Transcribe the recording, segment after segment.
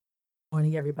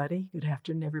Morning, everybody. Good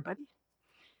afternoon, everybody.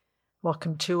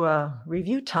 Welcome to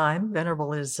review time.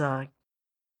 Venerable is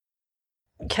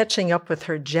catching up with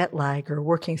her jet lag or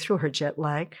working through her jet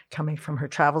lag coming from her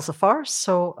travels afar.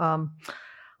 So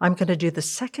I'm going to do the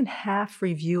second half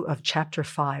review of Chapter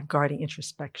 5, Guarding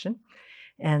Introspection.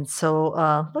 And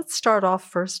so let's start off,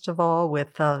 first of all,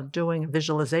 with doing a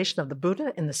visualization of the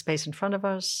Buddha in the space in front of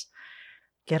us.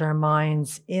 Get our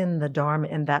minds in the Dharma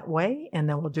in that way, and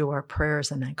then we'll do our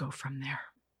prayers and then go from there.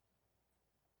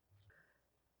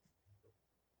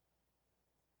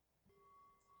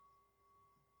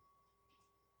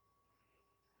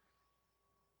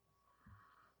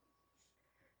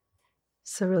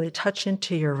 So really touch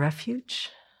into your refuge.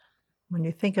 When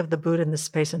you think of the Buddha in the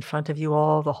space in front of you,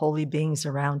 all the holy beings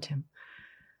around him,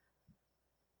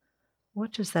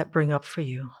 what does that bring up for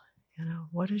you?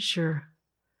 What is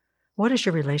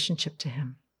your relationship to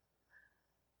him?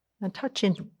 And touch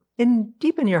in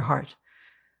deep in your heart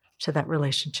to that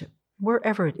relationship,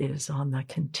 wherever it is on the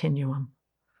continuum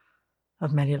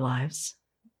of many lives.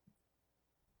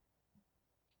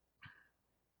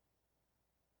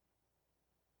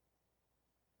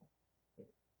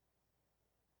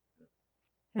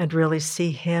 And really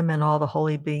see him and all the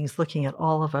holy beings looking at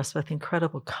all of us with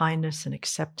incredible kindness and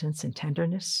acceptance and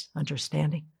tenderness,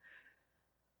 understanding.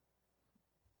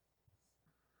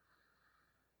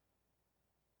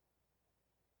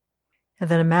 And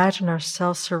then imagine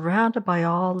ourselves surrounded by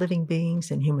all living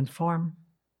beings in human form,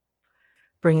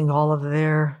 bringing all of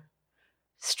their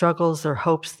struggles, their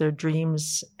hopes, their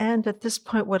dreams, and at this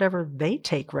point, whatever they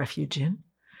take refuge in,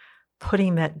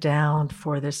 putting that down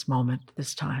for this moment,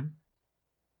 this time,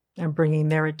 and bringing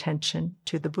their attention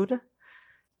to the Buddha.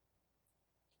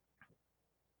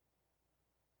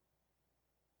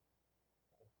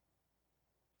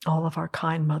 All of our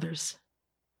kind mothers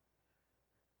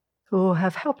who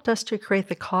have helped us to create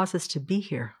the causes to be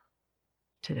here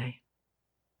today.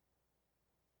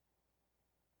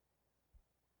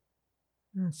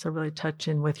 And so really touch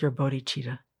in with your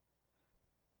bodhicitta.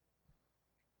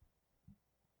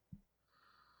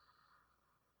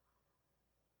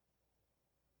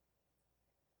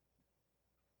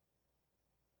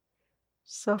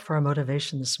 So for our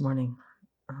motivation this morning,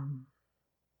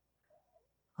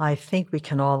 I think we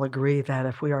can all agree that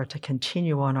if we are to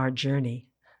continue on our journey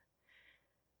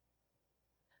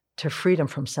to freedom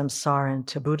from samsara and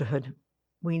to Buddhahood,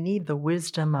 we need the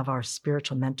wisdom of our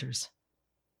spiritual mentors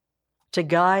to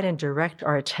guide and direct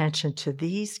our attention to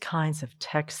these kinds of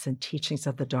texts and teachings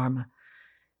of the Dharma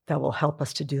that will help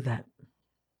us to do that.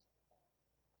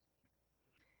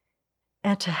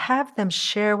 And to have them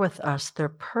share with us their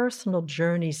personal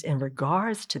journeys in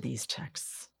regards to these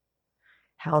texts,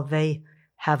 how they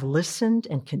have listened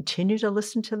and continue to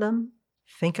listen to them,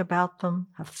 think about them,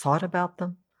 have thought about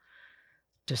them,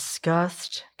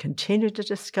 discussed, continue to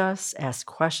discuss, ask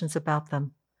questions about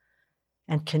them,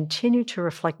 and continue to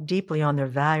reflect deeply on their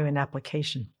value and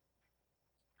application.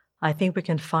 I think we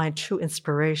can find true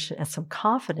inspiration and some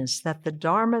confidence that the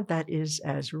Dharma that is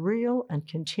as real and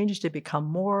continues to become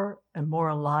more and more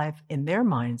alive in their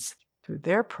minds through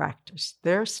their practice,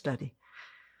 their study.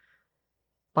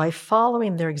 By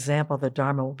following their example, the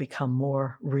Dharma will become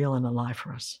more real and alive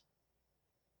for us.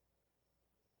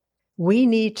 We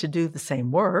need to do the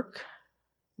same work.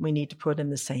 We need to put in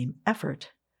the same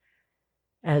effort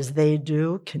as they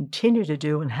do, continue to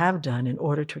do, and have done in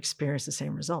order to experience the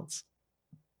same results.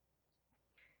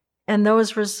 And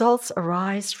those results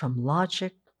arise from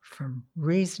logic, from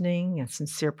reasoning, and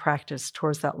sincere practice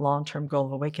towards that long-term goal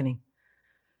of awakening.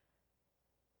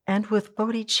 And with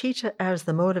bodhicitta as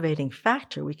the motivating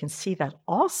factor, we can see that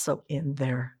also in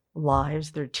their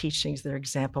lives, their teachings, their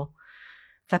example,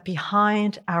 that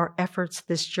behind our efforts,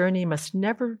 this journey must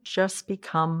never just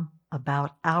become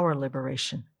about our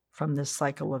liberation from this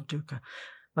cycle of dukkha,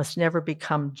 must never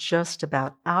become just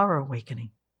about our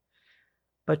awakening,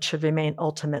 but should remain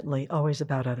ultimately always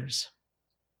about others.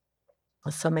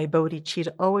 So may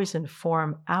bodhicitta always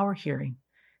inform our hearing,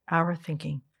 our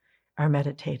thinking, our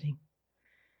meditating.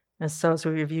 And so as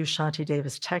we review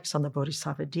Shantideva's text on the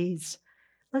Bodhisattva deeds,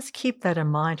 let's keep that in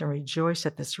mind and rejoice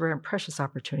at this rare and precious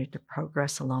opportunity to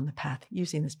progress along the path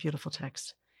using this beautiful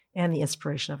text and the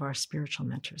inspiration of our spiritual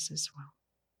mentors as well.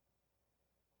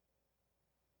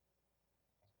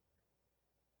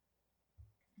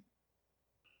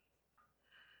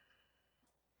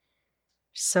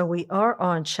 So we are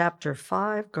on Chapter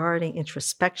 5, Guarding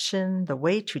Introspection, the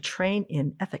Way to Train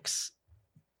in Ethics.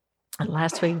 And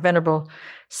last week, Venerable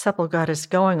Sepul got us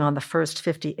going on the first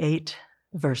 58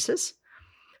 verses,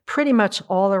 pretty much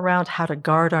all around how to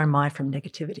guard our mind from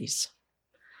negativities,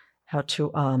 how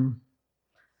to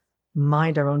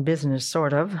mind our own business,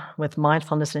 sort of, with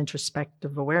mindfulness and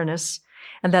introspective awareness,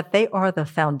 and that they are the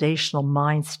foundational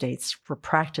mind states for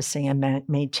practicing and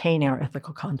maintaining our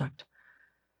ethical conduct.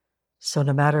 So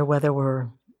no matter whether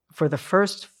for the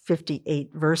first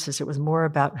 58 verses, it was more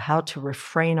about how to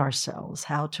refrain ourselves,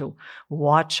 how to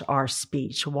watch our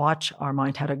speech, watch our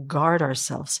mind, how to guard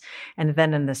ourselves. And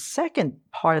then in the second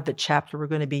part of the chapter, we're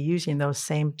going to be using those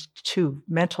same two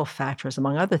mental factors,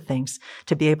 among other things,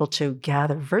 to be able to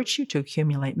gather virtue, to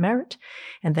accumulate merit,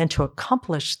 and then to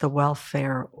accomplish the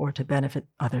welfare or to benefit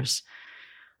others.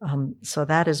 So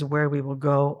that is where we will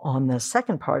go on the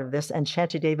second part of this. And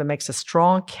Shantideva makes a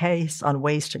strong case on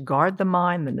ways to guard the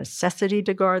mind, the necessity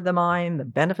to guard the mind, the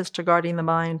benefits to guarding the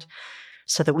mind,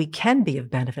 so that we can be of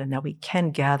benefit and that we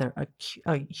can gather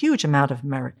a huge amount of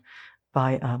merit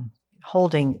by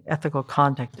holding ethical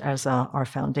conduct as our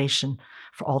foundation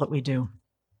for all that we do.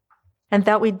 And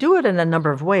that we do it in a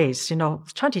number of ways.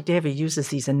 Shantideva uses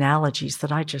these analogies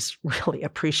that I just really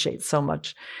appreciate so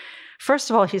much.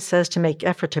 First of all, he says to make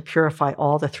effort to purify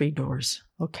all the three doors.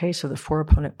 Okay, so the four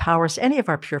opponent powers, any of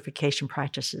our purification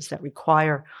practices that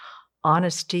require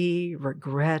honesty,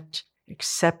 regret,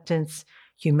 acceptance,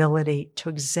 humility, to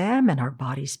examine our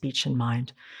body, speech, and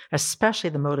mind, especially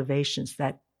the motivations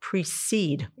that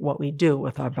precede what we do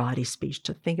with our body, speech,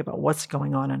 to think about what's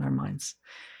going on in our minds.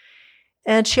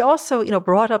 And she also,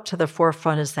 brought up to the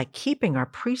forefront is that keeping our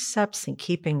precepts and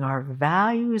keeping our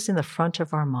values in the front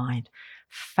of our mind,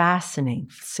 fastening,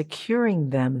 securing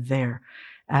them there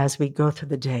as we go through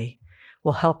the day,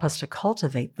 will help us to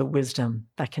cultivate the wisdom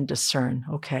that can discern,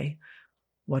 okay,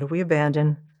 what do we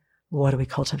abandon? What do we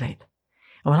cultivate?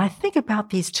 And when I think about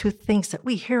these two things that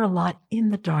we hear a lot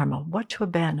in the Dharma, what to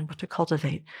abandon, what to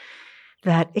cultivate,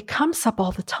 that it comes up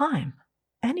all the time.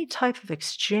 Any type of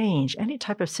exchange, any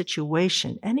type of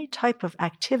situation, any type of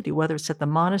activity, whether it's at the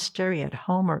monastery, at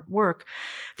home, or at work,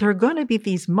 there are going to be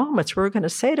these moments where we're going to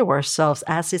say to ourselves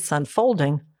as it's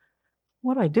unfolding,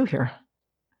 what do I do here?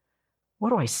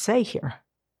 What do I say here?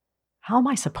 How am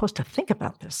I supposed to think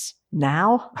about this?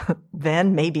 Now,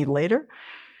 then, maybe later?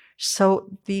 So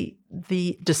the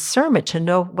discernment to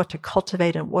know what to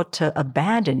cultivate and what to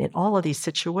abandon in all of these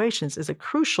situations is a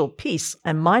crucial piece.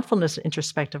 And mindfulness and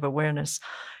introspective awareness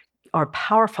are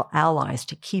powerful allies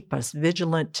to keep us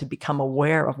vigilant, to become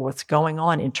aware of what's going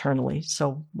on internally.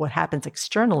 So what happens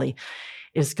externally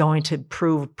is going to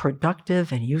prove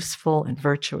productive and useful and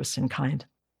virtuous and kind.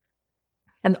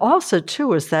 And also,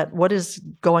 too, is that what is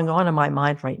going on in my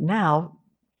mind right now,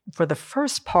 for the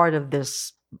first part of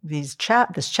this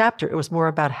chapter, it was more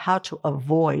about how to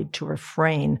avoid, to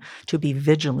refrain, to be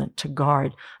vigilant, to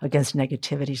guard against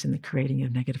negativities and the creating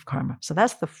of negative karma. So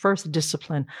that's the first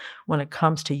discipline when it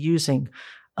comes to using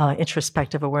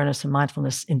introspective awareness and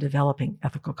mindfulness in developing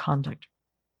ethical conduct.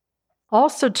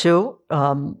 Also, too,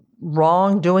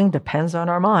 wrongdoing depends on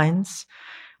our minds.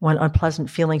 When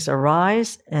unpleasant feelings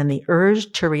arise and the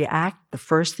urge to react, the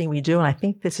first thing we do, and I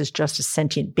think this is just a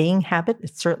sentient being habit,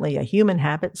 it's certainly a human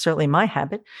habit, certainly my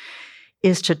habit,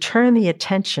 is to turn the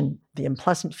attention. The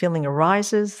unpleasant feeling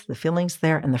arises, the feeling's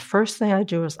there, and the first thing I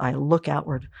do is I look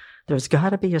outward. There's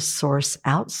got to be a source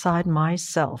outside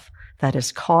myself that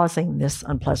is causing this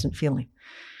unpleasant feeling.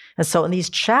 And so in these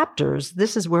chapters,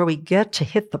 this is where we get to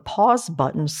hit the pause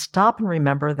button, stop and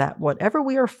remember that whatever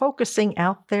we are focusing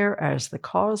out there as the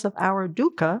cause of our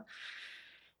dukkha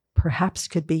perhaps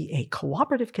could be a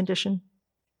cooperative condition,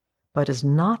 but is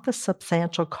not the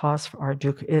substantial cause for our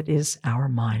dukkha. It is our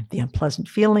mind, the unpleasant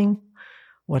feeling,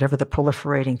 whatever the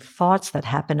proliferating thoughts that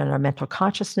happen in our mental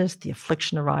consciousness, the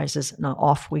affliction arises, and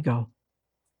off we go.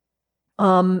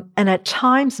 And at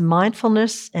times,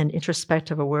 mindfulness and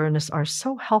introspective awareness are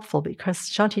so helpful because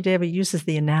Shantideva uses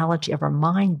the analogy of our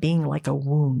mind being like a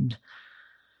wound.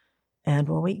 And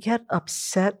when we get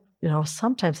upset,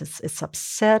 sometimes it's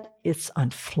upset, it's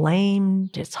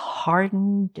unflamed, it's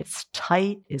hardened, it's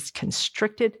tight, it's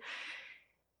constricted.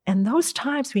 And those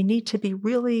times we need to be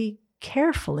really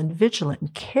careful and vigilant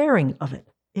and caring of it.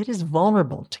 It is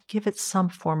vulnerable, to give it some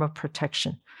form of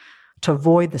protection, to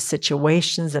avoid the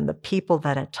situations and the people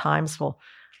that at times will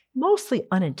mostly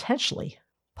unintentionally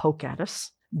poke at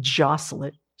us, jostle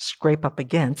it, scrape up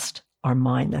against our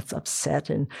mind that's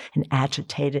upset and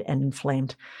agitated and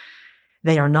inflamed.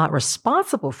 They are not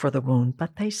responsible for the wound,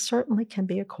 but they certainly can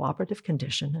be a cooperative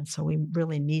condition. And so we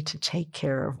really need to take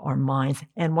care of our minds.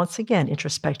 And once again,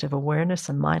 introspective awareness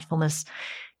and mindfulness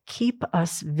keep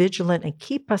us vigilant and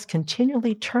keep us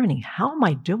continually turning. How am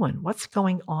I doing? What's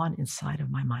going on inside of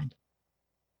my mind?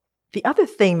 The other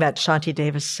thing that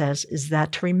Shantideva says is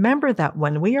that to remember that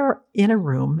when we are in a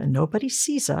room and nobody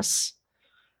sees us,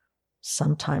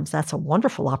 Sometimes that's a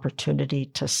wonderful opportunity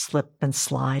to slip and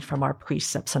slide from our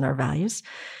precepts and our values.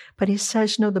 But he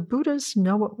says, the Buddhas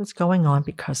know what was going on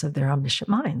because of their omniscient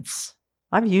minds.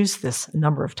 I've used this a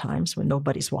number of times when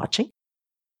nobody's watching,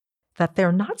 that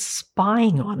they're not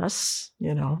spying on us,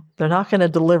 they're not going to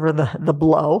deliver the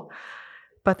blow,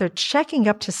 but they're checking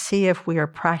up to see if we are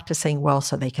practicing well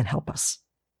so they can help us.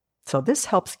 So this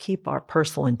helps keep our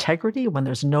personal integrity when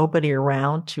there's nobody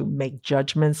around to make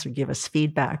judgments or give us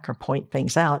feedback or point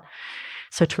things out.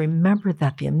 So to remember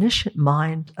that the omniscient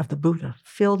mind of the Buddha,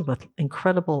 filled with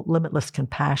incredible, limitless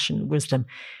compassion, wisdom,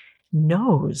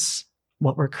 knows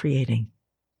what we're creating,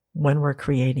 when we're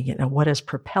creating it, and what is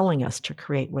propelling us to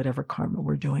create whatever karma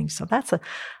we're doing. So that's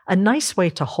a nice way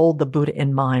to hold the Buddha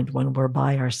in mind when we're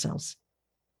by ourselves.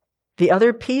 The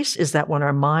other piece is that when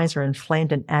our minds are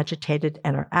inflamed and agitated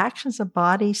and our actions of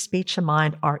body, speech, and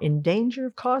mind are in danger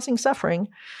of causing suffering,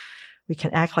 we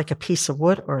can act like a piece of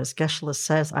wood, or as Geshe-la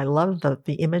says, I love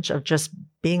the image of just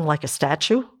being like a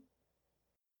statue.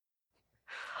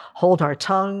 Hold our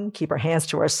tongue, keep our hands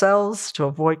to ourselves to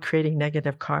avoid creating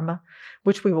negative karma,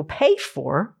 which we will pay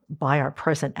for by our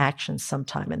present actions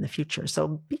sometime in the future.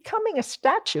 So becoming a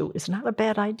statue is not a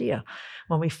bad idea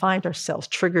when we find ourselves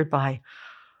triggered by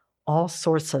all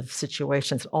sorts of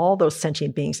situations, all those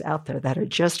sentient beings out there that are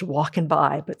just walking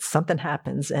by, but something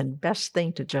happens, and best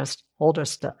thing to just hold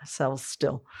ourselves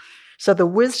still. So the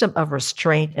wisdom of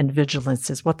restraint and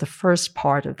vigilance is what the first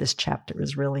part of this chapter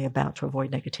is really about, to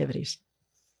avoid negativities.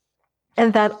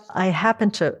 And that I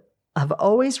happen to have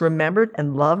always remembered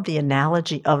and loved the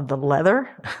analogy of the leather,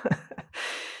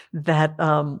 that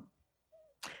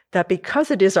because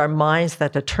it is our minds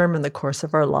that determine the course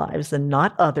of our lives and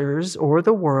not others or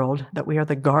the world, that we are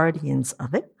the guardians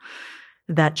of it,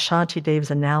 that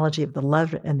Shantideva's analogy of the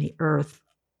leather and the earth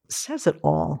says it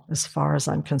all as far as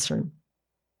I'm concerned.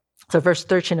 So verse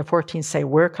 13 and 14 say,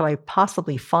 where could I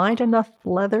possibly find enough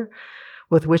leather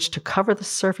with which to cover the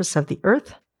surface of the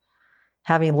earth?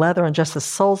 Having leather on just the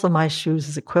soles of my shoes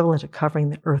is equivalent to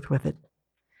covering the earth with it.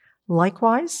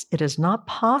 Likewise, it is not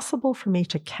possible for me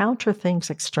to counter things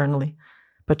externally,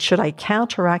 but should I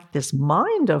counteract this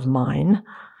mind of mine,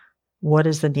 what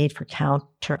is the need for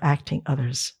counteracting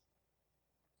others?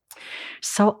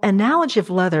 So, analogy of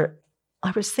leather,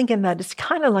 I was thinking that it's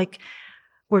kind of like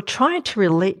we're trying to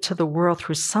relate to the world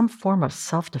through some form of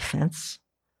self-defense,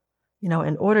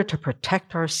 in order to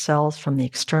protect ourselves from the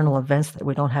external events that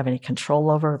we don't have any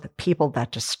control over, the people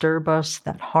that disturb us,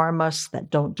 that harm us, that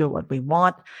don't do what we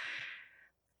want.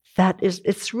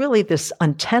 It's really this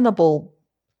untenable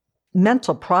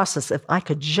mental process. If I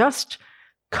could just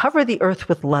cover the earth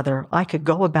with leather, I could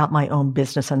go about my own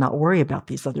business and not worry about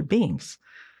these other beings.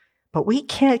 But we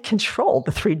can't control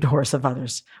the three doors of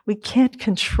others. We can't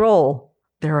control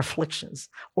their afflictions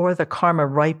or the karma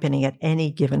ripening at any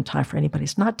given time for anybody.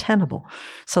 It's not tenable.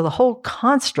 So the whole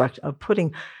construct of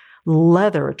putting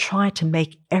leather, or trying to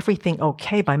make everything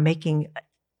okay by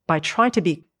trying to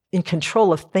be in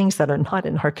control of things that are not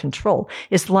in our control,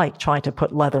 is like trying to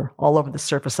put leather all over the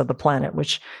surface of the planet,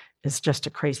 which is just a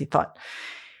crazy thought.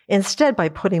 Instead, by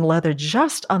putting leather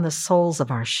just on the soles of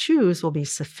our shoes will be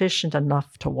sufficient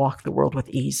enough to walk the world with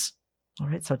ease. All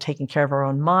right, so taking care of our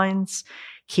own minds,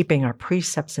 keeping our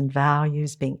precepts and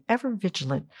values, being ever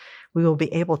vigilant, we will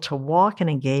be able to walk and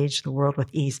engage the world with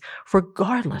ease,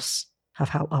 regardless of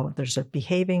how others are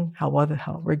behaving,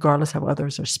 regardless how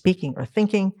others are speaking or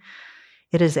thinking.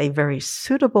 It is a very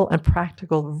suitable and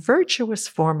practical, virtuous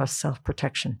form of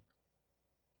self-protection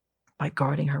by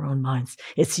guarding our own minds.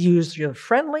 It's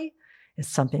user-friendly. It's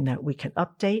something that we can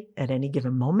update at any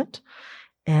given moment.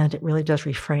 And it really does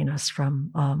refrain us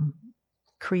from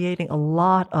creating a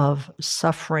lot of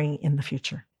suffering in the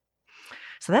future.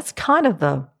 So that's kind of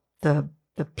the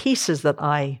pieces that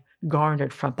I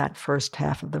garnered from that first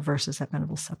half of the verses that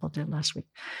Venerable Seppo did last week.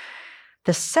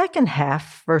 The second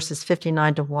half, verses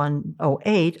 59 to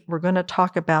 108, we're going to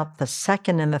talk about the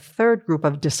second and the third group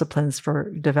of disciplines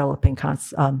for developing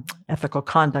ethical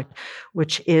conduct,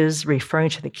 which is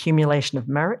referring to the accumulation of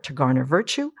merit to garner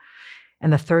virtue.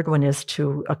 And the third one is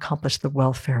to accomplish the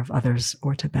welfare of others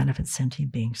or to benefit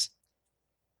sentient beings.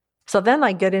 So then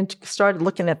I started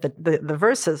looking at the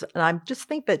verses, and I just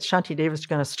think that Shantideva is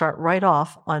going to start right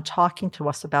off on talking to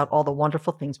us about all the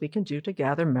wonderful things we can do to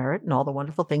gather merit and all the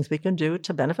wonderful things we can do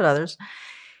to benefit others.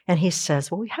 And he says,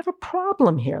 well, we have a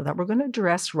problem here that we're going to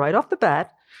address right off the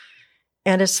bat,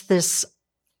 and it's this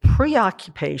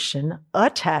preoccupation,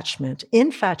 attachment,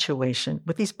 infatuation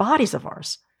with these bodies of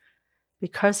ours.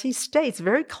 Because he states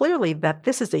very clearly that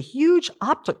this is a huge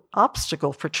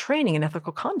obstacle for training in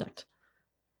ethical conduct.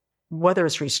 whether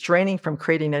it's restraining from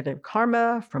creating negative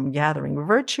karma, from gathering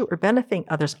virtue, or benefiting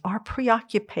others, our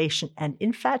preoccupation and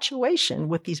infatuation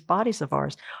with these bodies of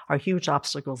ours are huge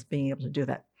obstacles being able to do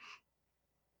that.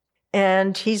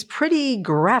 And he's pretty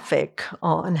graphic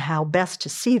on how best to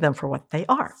see them for what they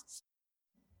are.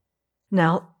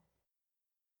 Now,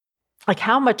 like,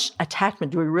 how much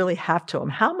attachment do we really have to them?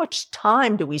 How much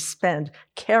time do we spend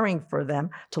caring for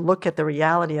them, to look at the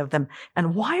reality of them?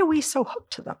 And why are we so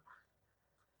hooked to them?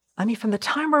 I mean, from the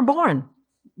time we're born,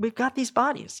 we've got these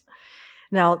bodies.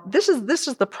 Now, this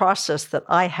is the process that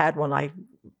I had when I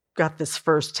got this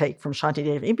first take from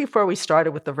Shantideva, even before we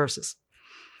started with the verses.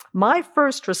 My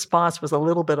first response was a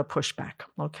little bit of pushback.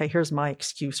 Okay, here's my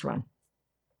excuse run.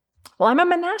 Well, I'm a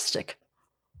monastic.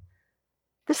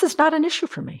 This is not an issue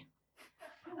for me.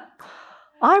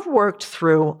 I've worked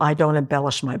through, I don't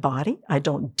embellish my body. I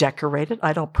don't decorate it.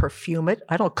 I don't perfume it.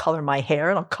 I don't color my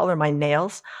hair. I don't color my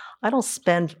nails. I don't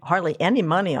spend hardly any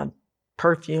money on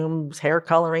perfumes, hair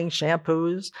coloring,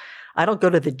 shampoos. I don't go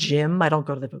to the gym. I don't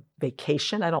go to the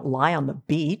vacation. I don't lie on the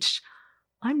beach.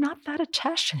 I'm not that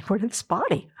attached anymore to this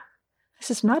body.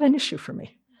 This is not an issue for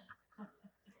me.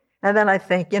 And then I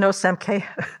think, Semke,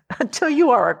 until you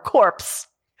are a corpse,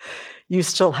 you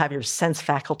still have your sense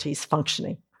faculties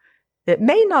functioning. It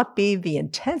may not be the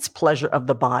intense pleasure of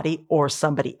the body or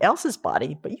somebody else's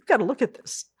body, but you've got to look at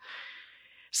this.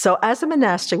 So as a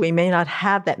monastic, we may not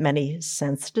have that many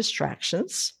sense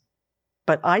distractions,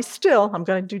 but I'm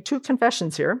going to do 2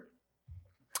 confessions here.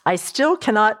 I still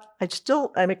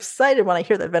am excited when I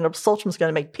hear that Venerable Tsultrim is going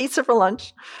to make pizza for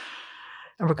lunch,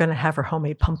 and we're going to have her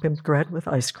homemade pumpkin bread with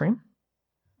ice cream.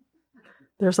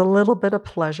 There's a little bit of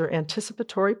pleasure,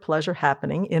 anticipatory pleasure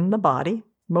happening in the body,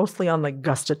 mostly on the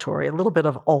gustatory, a little bit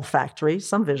of olfactory,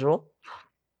 some visual.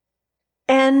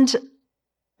 And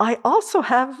I also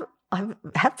I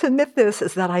have to admit this,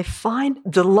 is that I find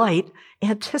delight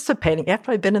anticipating,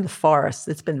 after I've been in the forest,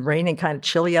 it's been raining kind of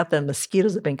chilly out there, and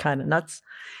mosquitoes have been kind of nuts,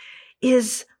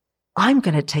 is I'm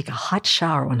going to take a hot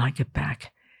shower when I get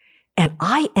back. And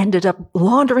I ended up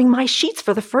laundering my sheets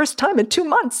for the first time in 2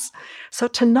 months. So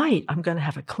tonight, I'm going to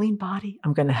have a clean body.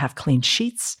 I'm going to have clean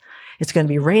sheets. It's going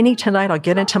to be raining tonight. I'll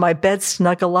get into my bed,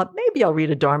 snuggle up. Maybe I'll read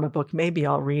a Dharma book. Maybe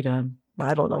I'll read a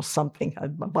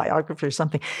biography or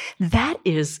something. That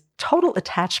is total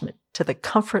attachment to the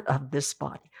comfort of this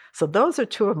body. So those are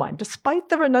 2 of mine, despite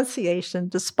the renunciation,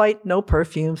 despite no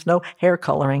perfumes, no hair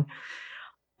coloring.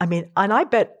 I mean, and I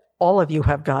bet all of you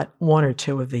have got 1 or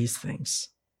 2 of these things.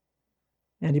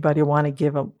 Anybody want to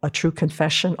give a true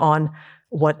confession on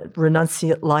what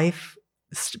renunciate life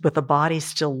with the body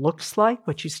still looks like,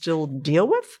 what you still deal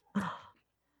with?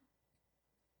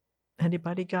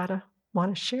 Anybody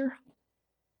want to share?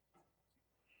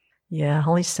 Yeah,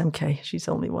 only Semke. She's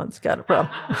the only one that's got a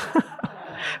problem.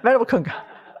 Venerable Kunga.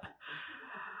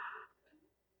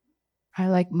 I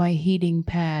like my heating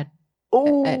pad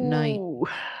at night.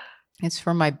 It's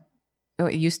for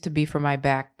it used to be for my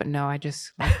back, but now I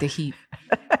just like the heat.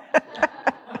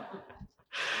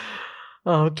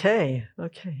 Okay.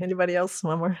 Anybody else?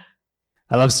 One more?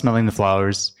 I love smelling the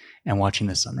flowers and watching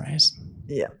the sunrise.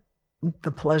 Yeah.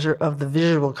 The pleasure of the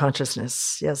visual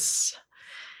consciousness. Yes.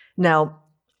 Now,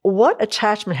 what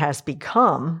attachment has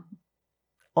become,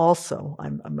 also,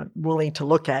 I'm willing to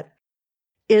look at,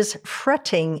 is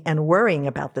fretting and worrying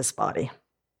about this body.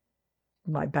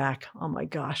 My back, oh my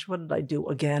gosh, what did I do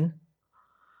again?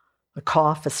 A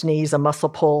cough, a sneeze, a muscle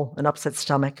pull, an upset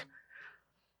stomach.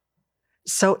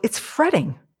 So it's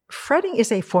fretting. Fretting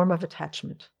is a form of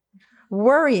attachment.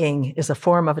 Worrying is a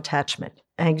form of attachment.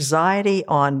 Anxiety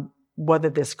on whether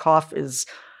this cough is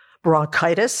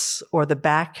bronchitis or the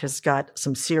back has got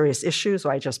some serious issues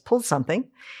or I just pulled something.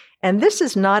 And this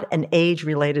is not an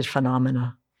age-related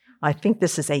phenomena. I think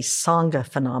this is a Sangha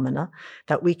phenomena,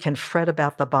 that we can fret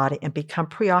about the body and become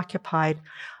preoccupied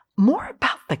more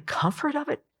about the comfort of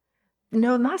it.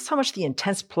 No, not so much the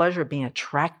intense pleasure of being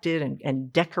attracted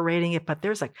and decorating it, but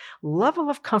there's a level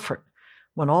of comfort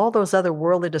when all those other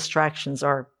worldly distractions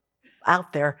are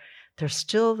out there. There's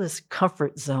still this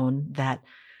comfort zone that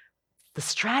the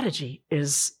strategy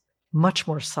is much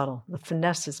more subtle. The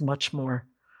finesse is much more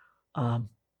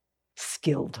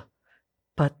skilled,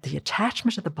 but the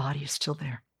attachment to the body is still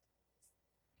there.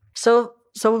 So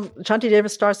Shantideva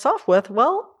starts off with,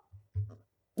 well,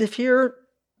 if you're,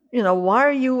 why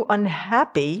are you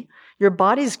unhappy? Your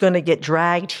body's going to get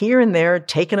dragged here and there,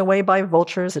 taken away by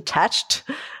vultures, attached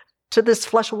to this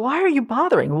flesh. Why are you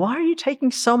bothering? Why are you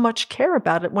taking so much care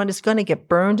about it when it's going to get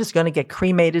burned, it's going to get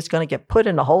cremated, it's going to get put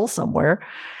in a hole somewhere?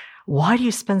 Why do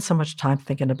you spend so much time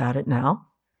thinking about it now?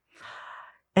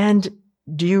 And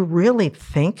do you really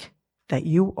think that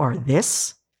you are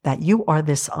this? that you are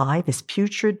this I, this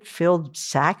putrid-filled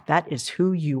sack, that is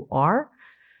who you are,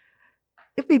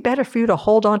 it'd be better for you to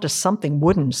hold on to something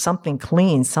wooden, something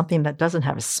clean, something that doesn't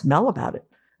have a smell about it.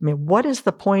 I mean, what is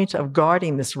the point of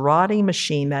guarding this rotting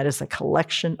machine that is a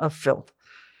collection of filth?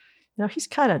 Now, he's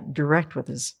kind of direct with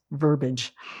his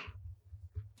verbiage.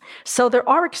 So there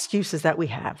are excuses that we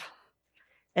have.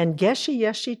 And Geshe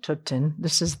Yeshe Tutin,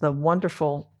 this is the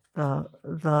wonderful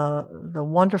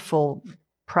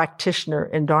practitioner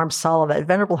in Dharamsala that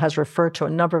Venerable has referred to a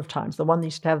number of times. The one that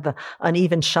used to have the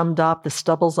uneven shumdop, the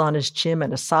stubbles on his chin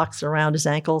and the socks around his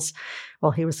ankles.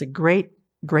 Well, he was a great,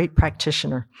 great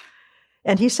practitioner.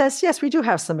 And he says, yes, we do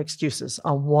have some excuses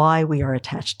on why we are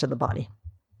attached to the body.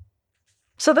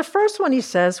 So the first one he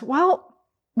says, well,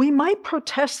 we might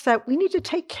protest that we need to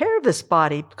take care of this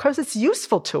body because it's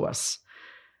useful to us.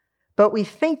 But we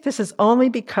think this is only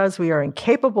because we are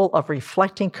incapable of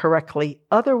reflecting correctly.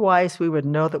 Otherwise, we would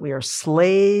know that we are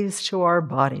slaves to our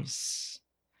bodies.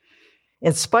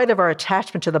 In spite of our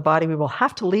attachment to the body, we will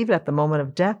have to leave it at the moment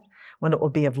of death when it will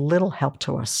be of little help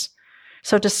to us.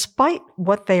 So despite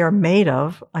what they are made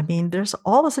of, I mean, there's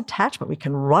all this attachment. We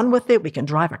can run with it. We can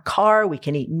drive a car. We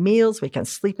can eat meals. We can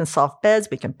sleep in soft beds.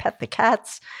 We can pet the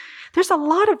cats. There's a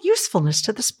lot of usefulness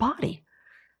to this body.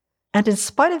 And in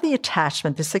spite of the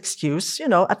attachment, this excuse,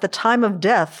 at the time of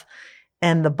death,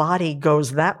 and the body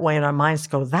goes that way and our minds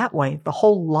go that way, the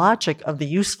whole logic of the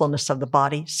usefulness of the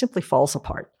body simply falls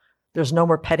apart. There's no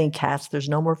more petting cats. There's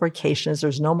no more vacations.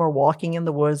 There's no more walking in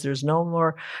the woods. There's no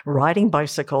more riding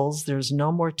bicycles. There's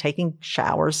no more taking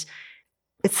showers.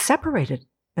 It's separated.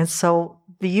 And so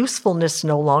the usefulness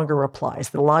no longer applies.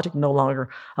 The logic no longer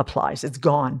applies. It's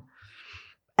gone.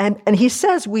 And he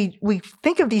says we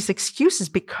think of these excuses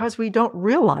because we don't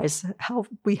realize how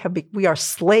we are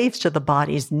slaves to the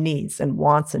body's needs and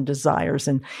wants and desires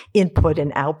and input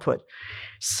and output.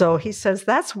 So he says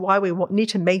that's why we need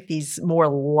to make these more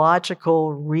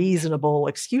logical, reasonable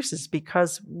excuses,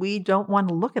 because we don't want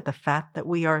to look at the fact that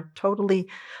we are totally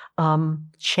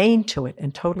chained to it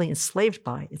and totally enslaved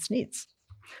by its needs.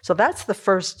 So that's the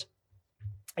first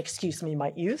excuse we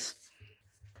might use.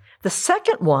 The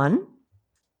second one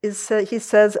is, he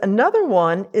says, another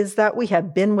one is that we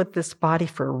have been with this body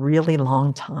for a really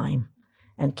long time,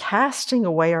 and casting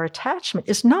away our attachment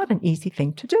is not an easy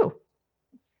thing to do.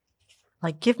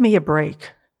 Like, give me a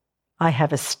break. I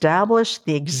have established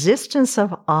the existence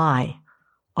of I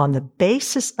on the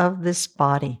basis of this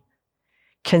body,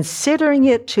 considering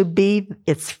it to be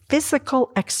its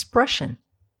physical expression.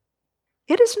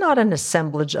 It is not an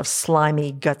assemblage of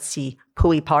slimy, gutsy,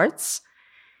 pooey parts.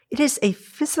 It is a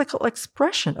physical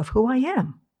expression of who I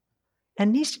am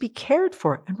and needs to be cared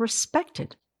for and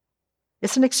respected.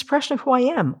 It's an expression of who I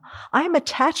am. I am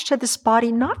attached to this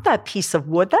body, not that piece of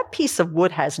wood. That piece of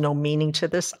wood has no meaning to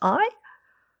this I.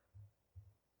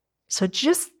 So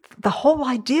just the whole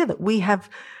idea that we have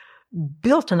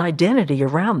built an identity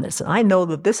around this. And I know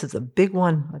that this is a big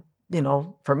one,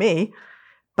 for me.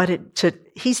 But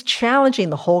he's challenging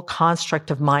the whole construct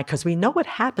of mind, because we know what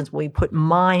happens when we put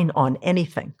mind on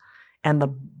anything. And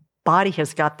the body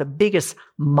has got the biggest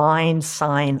mind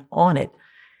sign on it,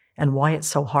 and why it's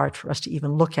so hard for us to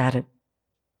even look at it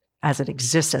as it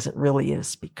exists, as it really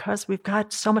is, because we've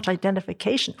got so much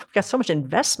identification. We've got so much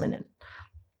investment in it.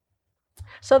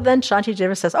 So then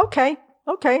Shantideva says, okay,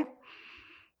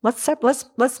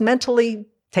 let's mentally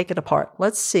take it apart.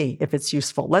 Let's see if it's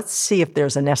useful. Let's see if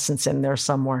there's an essence in there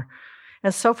somewhere.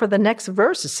 And so for the next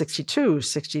verses, 62,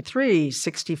 63,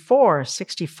 64,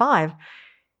 65,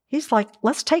 he's like,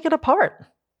 let's take it apart.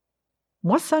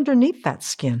 What's underneath that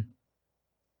skin?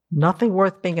 Nothing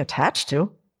worth being attached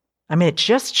to. I mean, it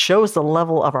just shows the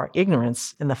level of our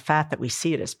ignorance in the fact that we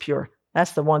see it as pure.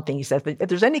 That's the one thing he says. If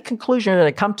there's any conclusion you're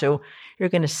going to come to, you're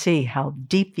going to see how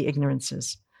deep the ignorance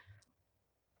is.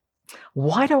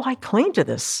 Why do I cling to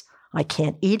this? I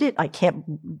can't eat it. I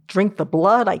can't drink the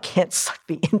blood. I can't suck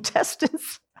the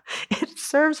intestines. It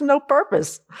serves no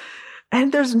purpose.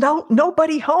 And there's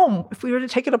nobody home if we were to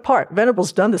take it apart.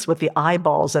 Venerable's done this with the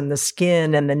eyeballs and the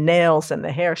skin and the nails and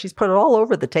the hair. She's put it all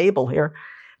over the table here.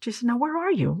 She said, now, where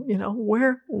are you?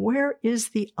 Where is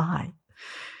the I?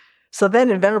 So then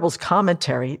in Venerable's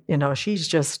commentary, she's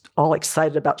just all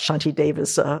excited about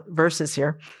Shantideva's verses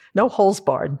here. No holes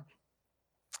barred.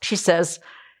 She says,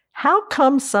 how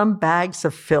come some bags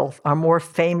of filth are more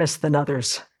famous than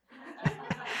others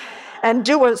and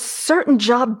do a certain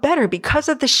job better because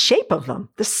of the shape of them,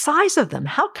 the size of them?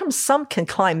 How come some can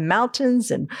climb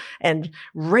mountains and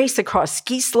race across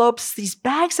ski slopes? These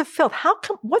bags of filth,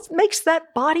 what makes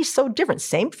that body so different?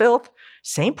 Same filth,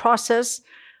 same process.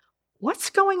 What's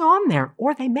going on there?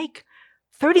 Or they make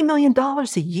 $30 million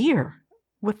a year.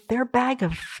 with their bag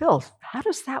of filth. How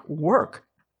does that work?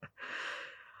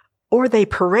 Or they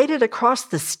parade it across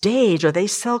the stage, or they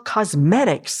sell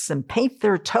cosmetics and paint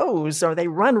their toes, or they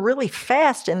run really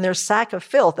fast in their sack of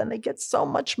filth and they get so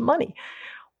much money.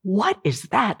 What is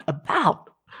that about?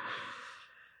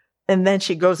 And then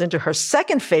she goes into her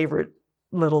second favorite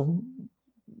little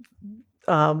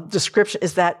description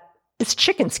is that it's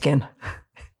chicken skin.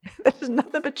 There's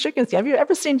nothing but chicken skin. Have you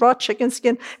ever seen raw chicken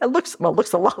skin? It looks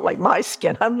a lot like my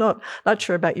skin. I'm not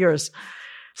sure about yours.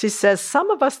 She says,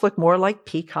 some of us look more like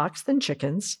peacocks than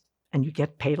chickens, and you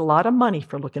get paid a lot of money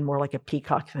for looking more like a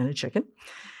peacock than a chicken.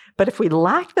 But if we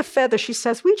lack the feather, she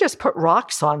says, we just put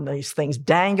rocks on these things,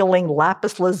 dangling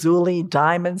lapis lazuli,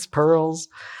 diamonds, pearls,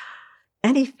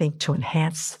 anything to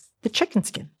enhance the chicken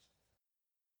skin.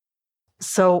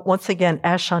 So once again,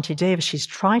 as Shanti Davis, she's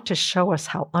trying to show us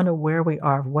how unaware we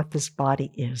are of what this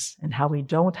body is and how we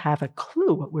don't have a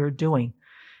clue what we're doing,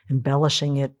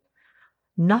 embellishing it,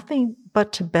 nothing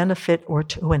but to benefit or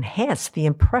to enhance the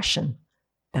impression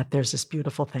that there's this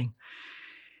beautiful thing.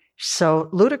 So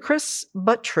ludicrous,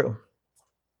 but true.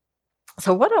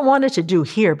 So what I wanted to do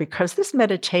here, because this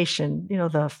meditation,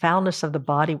 the foulness of the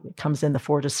body comes in the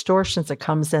 4 distortions, it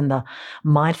comes in the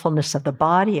mindfulness of the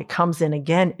body, it comes in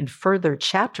again in further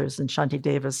chapters in Shanti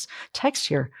Deva's text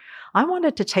here. I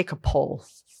wanted to take a poll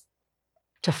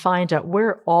to find out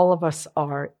where all of us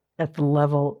are at the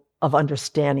level of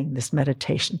understanding this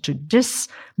meditation, to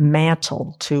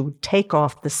dismantle, to take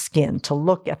off the skin, to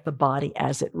look at the body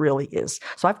as it really is.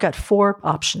 So I've got 4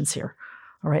 options here.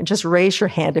 All right, just raise your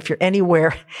hand if you're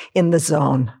anywhere in the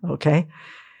zone, okay?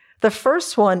 The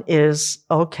first one is,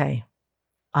 okay,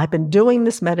 I've been doing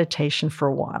this meditation for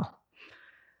a while,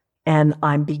 and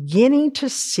I'm beginning to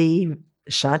see,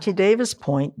 Shanti Deva's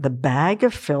point, the bag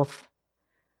of filth.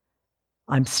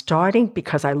 I'm starting,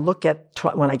 because I look at,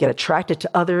 when I get attracted to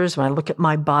others, when I look at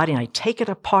my body and I take it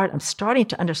apart, I'm starting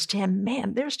to understand,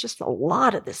 man, there's just a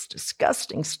lot of this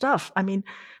disgusting stuff. I mean,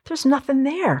 there's nothing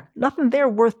there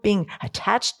worth being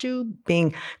attached to,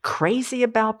 being crazy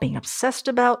about, being obsessed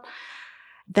about.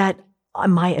 That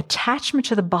my attachment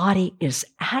to the body is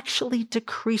actually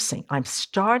decreasing. I'm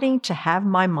starting to have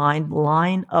my mind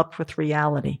line up with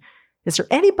reality. Is there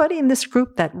anybody in this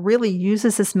group that really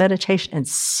uses this meditation and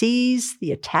sees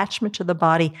the attachment to the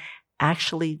body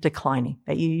actually declining,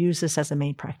 that you use this as a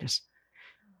main practice?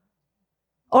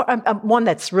 Or one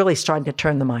that's really starting to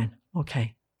turn the mind.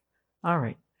 Okay. All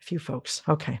right. A few folks.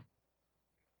 Okay.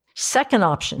 Second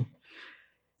option,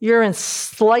 you're in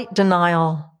slight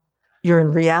denial. You're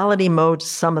in reality mode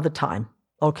some of the time.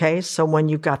 Okay. So when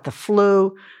you've got the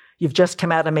flu, you've just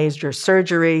come out of major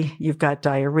surgery, you've got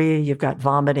diarrhea, you've got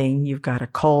vomiting, you've got a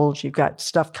cold, you've got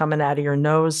stuff coming out of your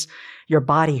nose, your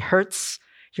body hurts,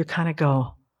 you kind of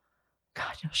go,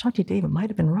 God, Shanti Deva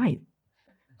might have been right.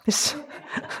 This,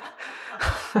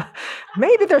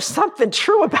 maybe there's something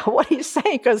true about what he's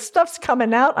saying, because stuff's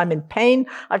coming out, I'm in pain,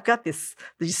 I've got these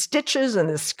stitches and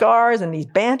these scars and these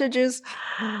bandages.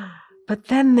 But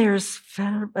then there's,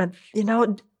 but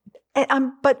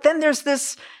then there's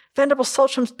this Venerable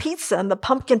Saltram's pizza and the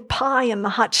pumpkin pie and the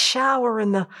hot shower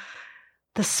and the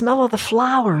smell of the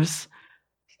flowers.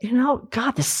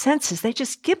 God, the senses, they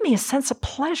just give me a sense of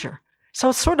pleasure. So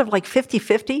it's sort of like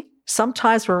 50-50.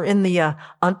 Sometimes we're in the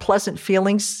unpleasant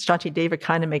feelings. Shanti Deva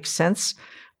kind of makes sense.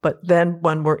 But then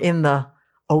when we're in the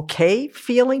okay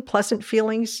feeling, pleasant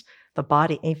feelings, the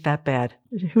body ain't that bad.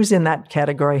 Who's in that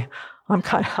category? I'm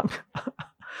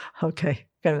okay,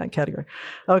 kind of in that category.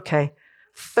 Okay.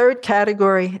 Third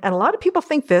category, and a lot of people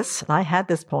think this, and I had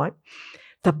this point,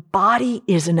 the body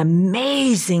is an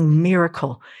amazing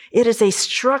miracle. It is a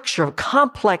structure of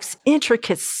complex,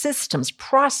 intricate systems,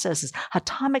 processes,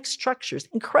 atomic structures,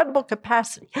 incredible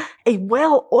capacity. A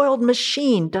well-oiled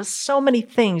machine does so many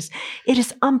things. It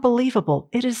is unbelievable.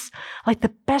 It is like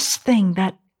the best thing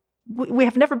that we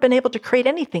have never been able to create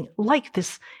anything like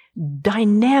this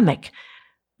dynamic,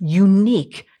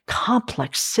 unique,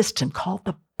 complex system called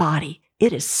the body.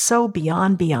 It is so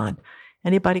beyond.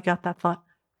 Anybody got that thought?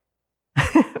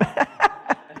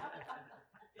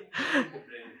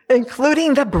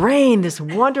 Including the brain, this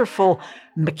wonderful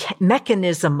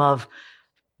mechanism of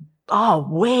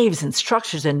waves and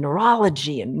structures and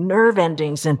neurology and nerve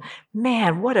endings. And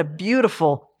man, what a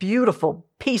beautiful, beautiful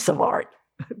piece of art.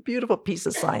 Beautiful piece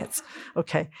of science.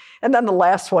 Okay. And then the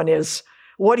last one is,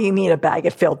 what do you mean a bag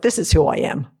of filth? This is who I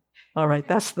am. All right,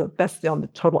 that's on the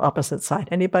total opposite side.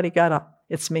 Anybody got up?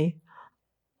 It's me.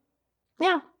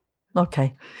 Yeah.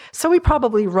 Okay. So we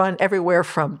probably run everywhere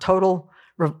from total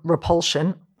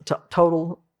repulsion to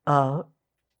total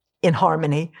in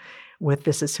harmony with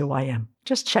this is who I am.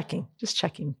 Just checking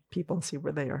people and see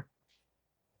where they are.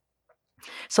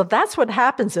 So that's what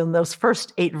happens in those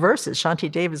first 8 verses.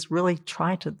 Shantideva is really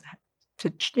trying to,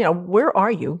 where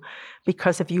are you?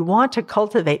 Because if you want to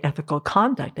cultivate ethical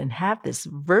conduct and have this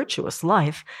virtuous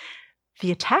life,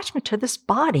 the attachment to this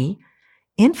body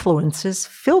influences,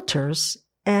 filters,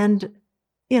 and,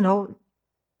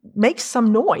 makes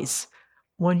some noise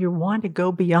when you want to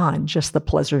go beyond just the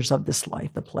pleasures of this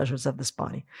life, the pleasures of this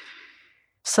body.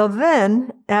 So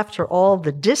then, after all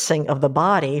the dissing of the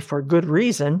body for good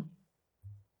reason,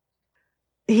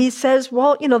 he says,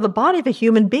 well, the body of a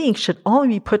human being should only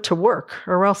be put to work,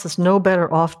 or else it's no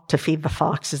better off to feed the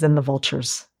foxes and the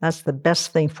vultures. That's the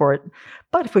best thing for it.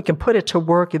 But if we can put it to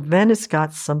work, then it's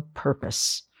got some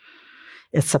purpose.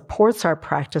 It supports our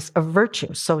practice of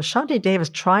virtue. So Shantideva is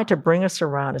trying to bring us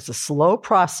around. It's a slow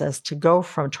process to go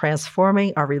from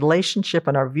transforming our relationship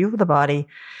and our view of the body,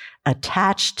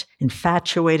 attached,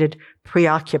 infatuated,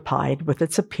 preoccupied with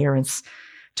its appearance,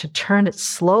 to turn it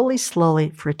slowly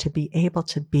for it to be able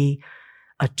to be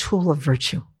a tool of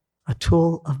virtue, a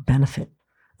tool of benefit,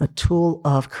 a tool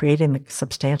of creating the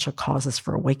substantial causes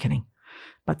for awakening.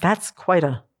 But that's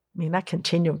that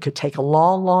continuum could take a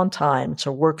long, long time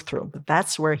to work through, but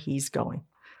that's where he's going.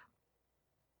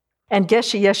 And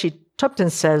Geshe Yeshe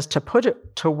Tupten says to put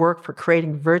it to work for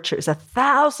creating virtue is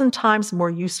 1,000 times more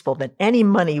useful than any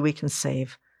money we can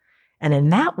save. And in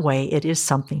that way, it is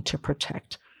something to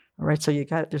protect. All right, so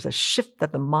there's a shift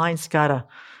that the mind's got to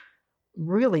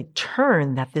really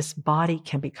turn, that this body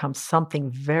can become something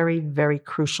very, very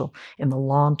crucial in the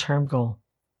long-term goal.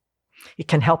 It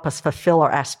can help us fulfill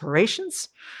our aspirations,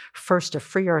 first to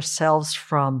free ourselves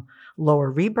from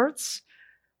lower rebirths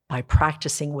by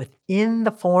practicing within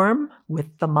the form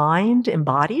with the mind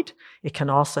embodied. It can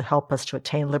also help us to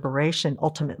attain liberation,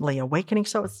 ultimately awakening.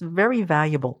 So it's very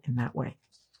valuable in that way.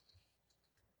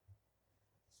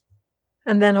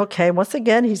 And then, once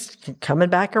again, he's coming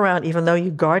back around. Even though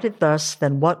you guard it thus,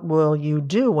 then what will you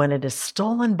do when it is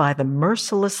stolen by the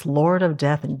merciless Lord of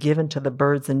Death and given to the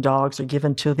birds and dogs, or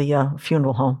given to the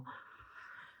funeral home?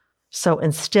 So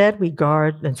instead we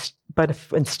guard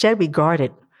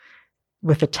it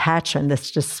with attachment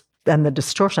and the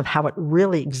distortion of how it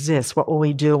really exists, what will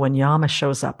we do when Yama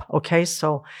shows up?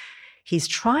 So he's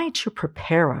trying to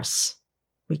prepare us.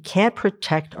 We can't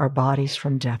protect our bodies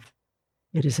from death.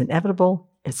 It is inevitable.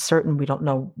 It's certain. We don't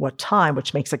know what time,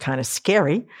 which makes it kind of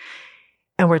scary.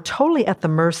 And we're totally at the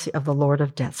mercy of the Lord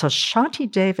of Death. So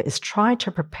Shantideva is trying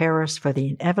to prepare us for the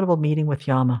inevitable meeting with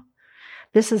Yama.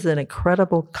 This is an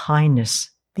incredible kindness,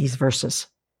 these verses.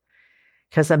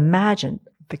 Because imagine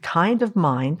the kind of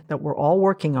mind that we're all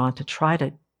working on to try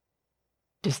to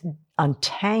just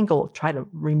untangle, try to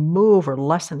remove or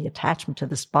lessen the attachment to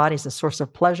this body as a source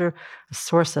of pleasure, a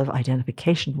source of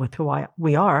identification with who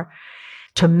we are.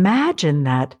 To imagine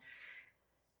that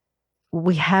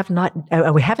we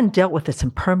haven't dealt with its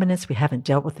impermanence, we haven't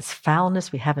dealt with its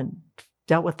foulness, we haven't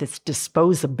dealt with its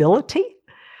disposability.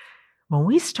 When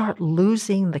we start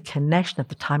losing the connection at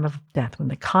the time of death, when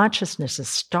the consciousnesses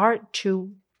start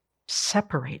to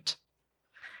separate,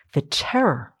 the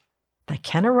terror that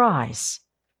can arise,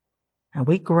 and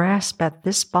we grasp at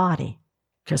this body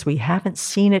because we haven't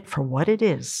seen it for what it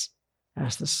is.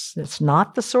 It's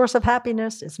not the source of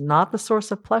happiness. It's not the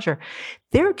source of pleasure.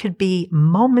 There could be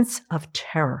moments of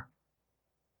terror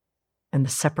in the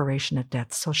separation at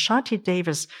death. So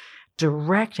Shantideva's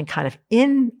direct and kind of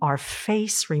in our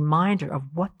face reminder of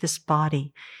what this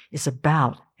body is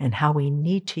about and how we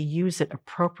need to use it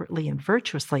appropriately and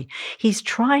virtuously. He's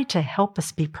trying to help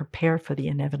us be prepared for the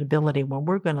inevitability when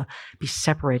we're going to be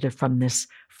separated from this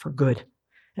for good.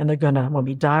 And when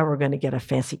we die, we're going to get a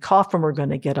fancy coffin. We're going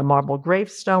to get a marble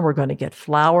gravestone. We're going to get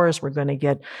flowers. We're going to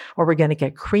get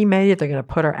cremated. They're going to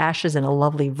put our ashes in a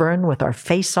lovely urn with our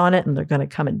face on it. And they're going to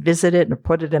come and visit it and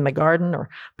put it in the garden or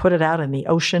put it out in the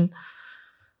ocean.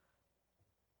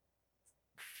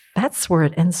 That's where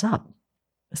it ends up.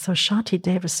 So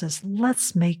Shantideva says,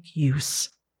 let's make use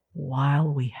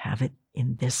while we have it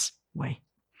in this way.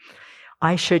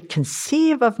 I should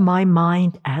conceive of my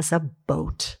mind as a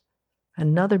boat.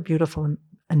 Another beautiful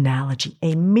analogy,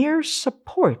 a mere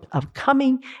support of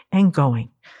coming and going,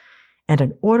 and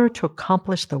in order to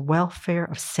accomplish the welfare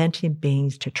of sentient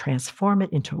beings, to transform it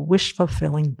into a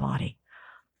wish-fulfilling body.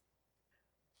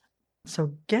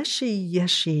 So Geshe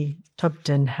Yeshe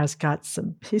Tupten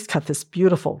he's got this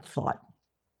beautiful thought.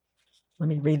 Let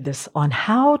me read this on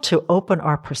how to open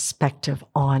our perspective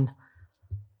on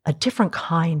a different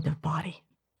kind of body.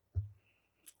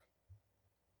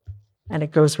 And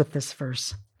it goes with this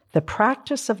verse. The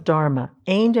practice of Dharma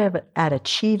aimed at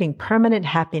achieving permanent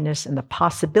happiness and the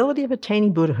possibility of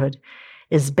attaining Buddhahood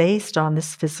is based on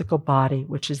this physical body,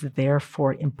 which is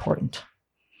therefore important.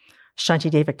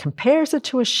 Shantideva compares it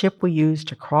to a ship we use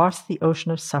to cross the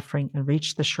ocean of suffering and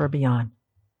reach the shore beyond.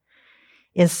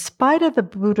 In spite of the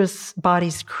Buddha's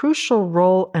body's crucial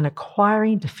role in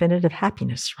acquiring definitive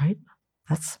happiness, right?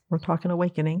 We're talking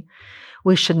awakening.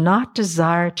 We should not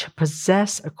desire to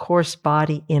possess a coarse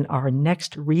body in our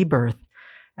next rebirth,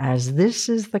 as this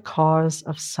is the cause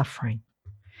of suffering.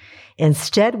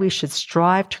 Instead, we should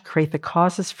strive to create the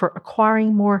causes for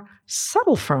acquiring more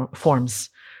subtle forms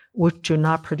which do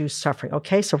not produce suffering.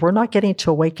 Okay, so we're not getting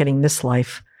to awakening this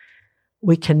life.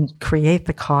 We can create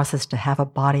the causes to have a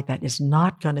body that is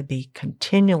not going to be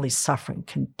continually suffering,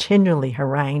 continually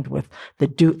harangued with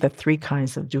the three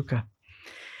kinds of dukkha.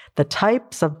 The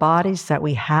types of bodies that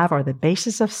we have are the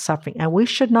basis of suffering, and we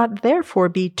should not therefore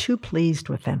be too pleased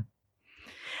with them.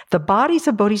 The bodies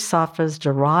of bodhisattvas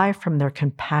derive from their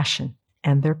compassion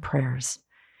and their prayers,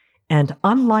 and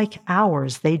unlike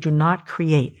ours, they do not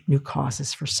create new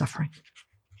causes for suffering.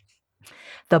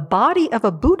 The body of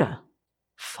a Buddha,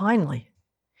 finally,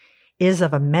 is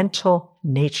of a mental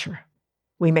nature.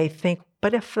 We may think,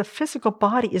 but if the physical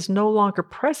body is no longer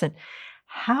present,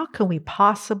 how can we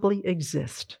possibly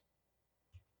exist?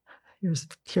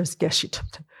 Here's Geshe.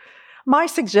 My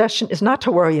suggestion is not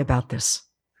to worry about this,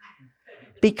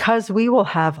 because we will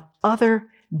have other,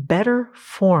 better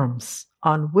forms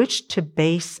on which to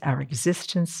base our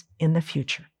existence in the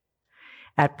future.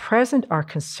 At present, our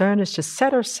concern is to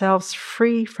set ourselves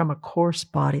free from a coarse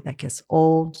body that gets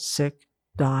old, sick,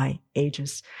 die,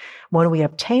 ages. When we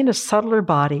obtain a subtler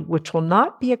body, which will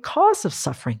not be a cause of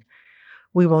suffering,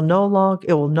 it will no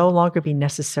longer be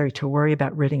necessary to worry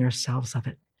about ridding ourselves of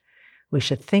it. We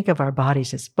should think of our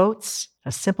bodies as boats,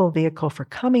 a simple vehicle for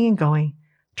coming and going,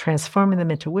 transforming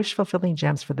them into wish-fulfilling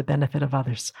gems for the benefit of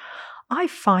others. I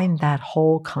find that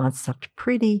whole concept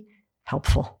pretty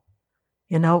helpful.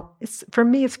 For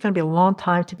me, it's going to be a long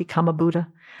time to become a Buddha.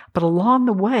 But along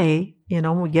the way,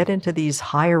 when we get into these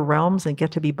higher realms and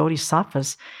get to be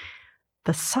bodhisattvas,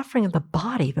 the suffering of the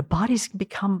bodies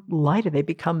become lighter. They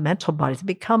become mental bodies. They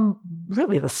become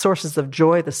really the sources of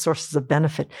joy, the sources of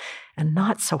benefit, and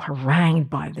not so harangued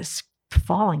by this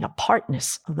falling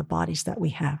apartness of the bodies that we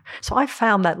have. So I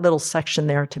found that little section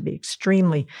there to be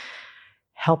extremely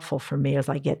helpful for me as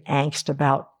I get angst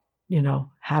about,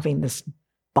 having this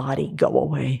body go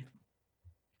away.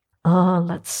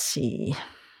 Let's see.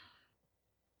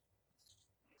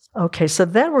 Okay, so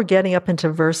then we're getting up into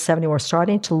verse 70. We're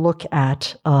starting to look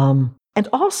at, and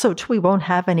also too, we won't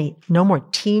have no more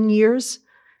teen years.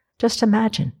 Just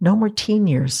imagine, no more teen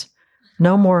years.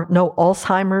 No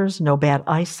Alzheimer's, no bad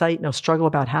eyesight, no struggle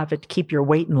about having to keep your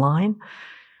weight in line.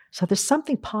 So there's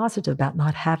something positive about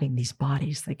not having these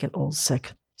bodies that get old,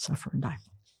 sick, suffer, and die.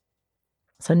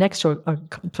 So next,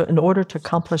 in order to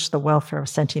accomplish the welfare of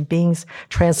sentient beings,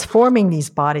 transforming these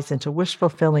bodies into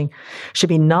wish-fulfilling,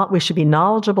 we should be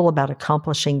knowledgeable about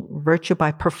accomplishing virtue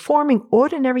by performing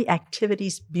ordinary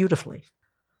activities beautifully.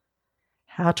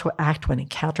 How to act when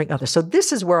encountering others. So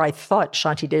this is where I thought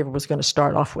Shantideva was going to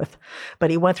start off with, but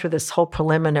he went through this whole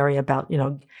preliminary about,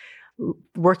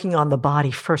 working on the body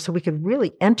first, so we could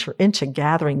really enter into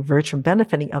gathering virtue and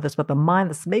benefiting others, but the mind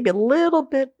that's maybe a little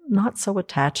bit not so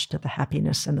attached to the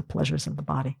happiness and the pleasures of the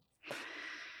body.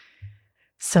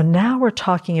 So now we're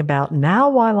talking about,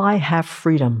 while I have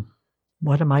freedom,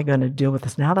 what am I going to do with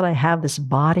this? Now that I have this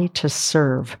body to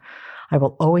serve, I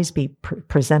will always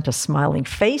present a smiling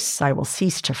face. I will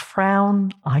cease to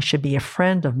frown. I should be a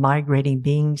friend of migrating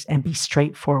beings and be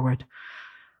straightforward.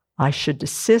 I should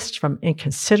desist from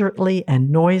inconsiderately and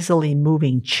noisily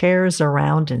moving chairs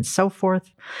around and so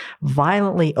forth,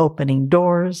 violently opening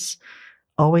doors.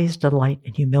 Always delight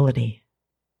in humility.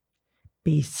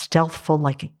 Be stealthful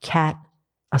like a cat,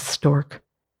 a stork,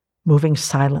 moving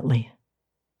silently.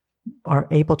 Are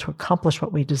able to accomplish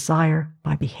what we desire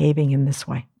by behaving in this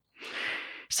way.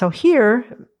 So here,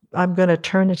 I'm going to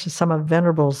turn into some of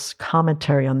Venerable's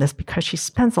commentary on this, because she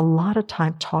spends a lot of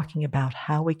time talking about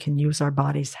how we can use our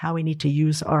bodies, how we need to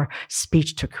use our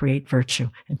speech to create virtue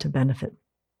and to benefit.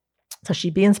 So she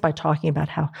begins by talking about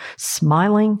how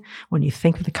smiling, when you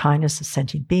think of the kindness of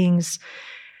sentient beings,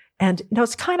 and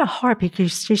it's kind of hard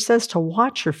because she says to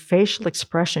watch your facial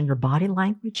expression, your body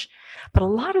language, but a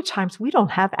lot of times we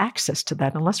don't have access to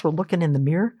that unless we're looking in the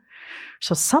mirror.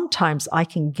 So sometimes I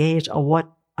can gauge what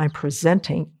I'm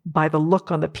presenting by the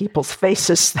look on the people's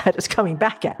faces that is coming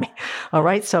back at me. All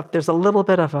right. So if there's a little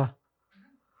bit of a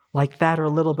like that or a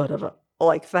little bit of a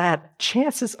like that,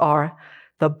 chances are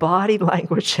the body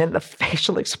language and the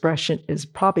facial expression is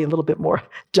probably a little bit more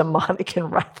demonic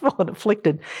and wrathful and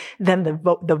afflicted than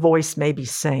the voice may be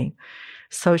saying.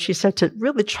 So she said to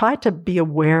really try to be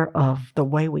aware of the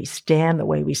way we stand, the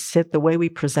way we sit, the way we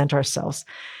present ourselves.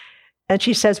 And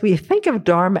she says, we think of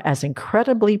Dharma as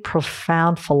incredibly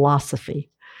profound philosophy,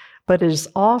 but it is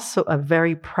also a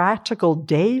very practical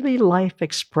daily life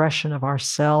expression of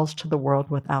ourselves to the world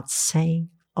without saying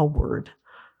a word.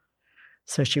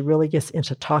 So she really gets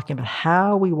into talking about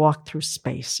how we walk through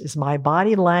space. Is my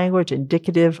body language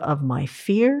indicative of my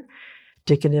fear,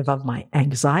 indicative of my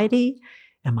anxiety?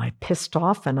 Am I pissed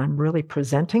off and I'm really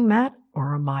presenting that?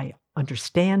 Or am I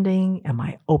understanding? Am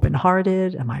I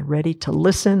open-hearted? Am I ready to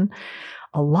listen?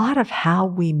 A lot of how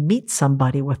we meet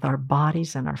somebody with our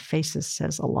bodies and our faces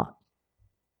says a lot.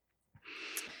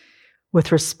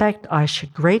 With respect, I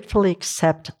should gratefully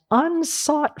accept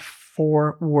unsought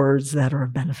for words that are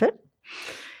of benefit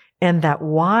and that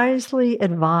wisely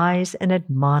advise and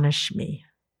admonish me.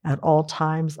 At all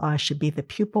times, I should be the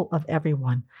pupil of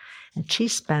everyone. And she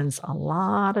spends a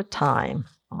lot of time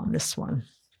on this one.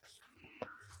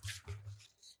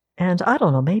 And I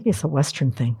don't know, maybe it's a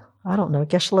Western thing. I don't know.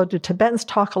 Geshe-la, do Tibetans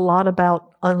talk a lot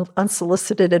about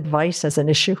unsolicited advice as an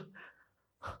issue?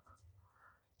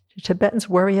 Do Tibetans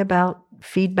worry about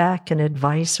feedback and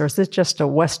advice, or is this just a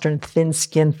Western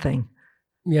thin-skinned thing?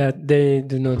 Yeah, they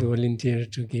do not volunteer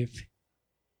to give.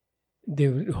 They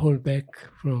will hold back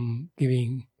from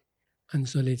giving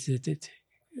unsolicited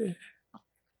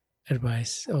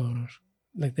advice or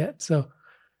like that. So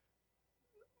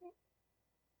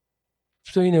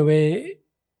in a way,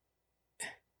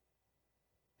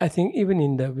 I think even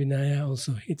in the Vinaya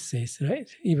also it says, right?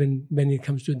 Even when it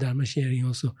comes to Dharma sharing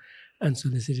also,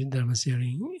 unsolicited Dharma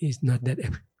sharing is not that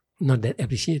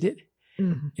appreciated.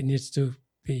 Mm-hmm. It needs to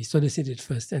be solicited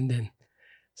first and then.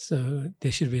 So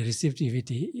there should be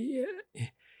receptivity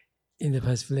in the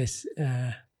first place.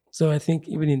 So I think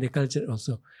even in the culture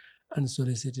also,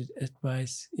 unsolicited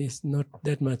advice is not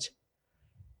that much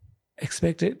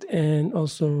expected and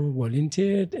also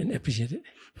volunteered and appreciated.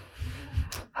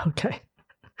 Okay.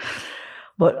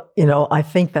 But, I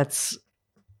think that's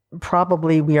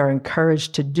probably we are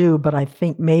encouraged to do, but I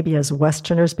think maybe as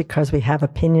Westerners, because we have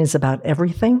opinions about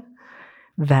everything,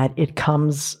 that it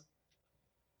comes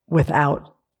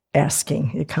without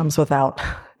asking. It comes without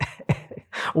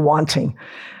wanting.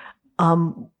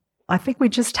 I think we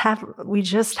just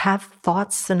have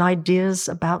thoughts and ideas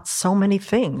about so many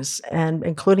things, and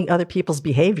including other people's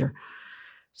behavior.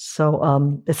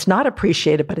 So it's not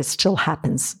appreciated, but it still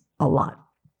happens a lot.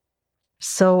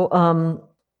 So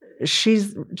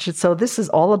so this is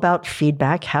all about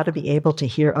feedback, how to be able to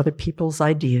hear other people's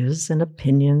ideas and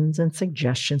opinions and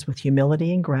suggestions with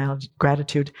humility and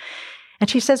gratitude. And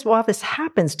she says, while this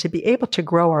happens, to be able to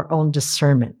grow our own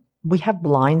discernment. We have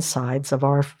blind sides of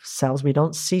ourselves. We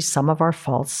don't see some of our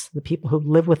faults. The people who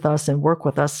live with us and work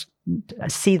with us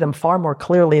see them far more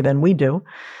clearly than we do.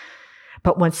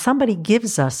 But when somebody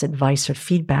gives us advice or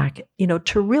feedback,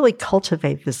 to really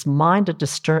cultivate this mind of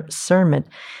discernment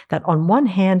that on one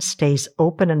hand stays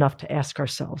open enough to ask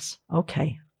ourselves,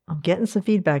 okay, I'm getting some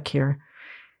feedback here.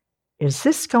 Is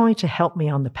this going to help me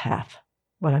on the path,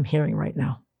 what I'm hearing right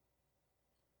now?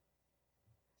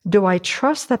 Do I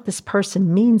trust that this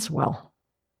person means well?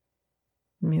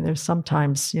 I mean, there's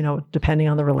sometimes, depending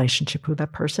on the relationship, who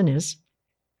that person is.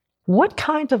 What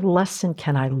kind of lesson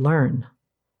can I learn?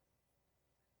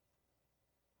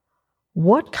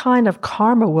 What kind of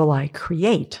karma will I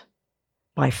create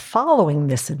by following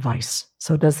this advice?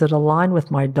 So does it align with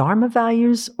my Dharma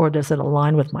values or does it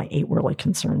align with my 8 worldly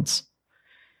concerns?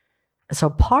 So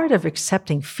part of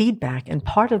accepting feedback and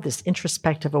part of this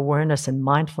introspective awareness and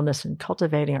mindfulness and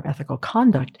cultivating our ethical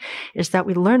conduct is that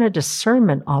we learn a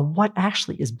discernment on what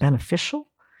actually is beneficial,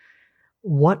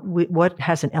 what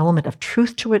has an element of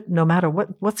truth to it, no matter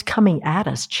what's coming at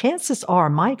us. Chances are,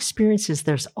 my experience is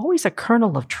there's always a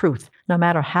kernel of truth, no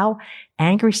matter how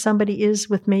angry somebody is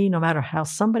with me, no matter how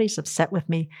somebody's upset with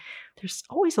me, there's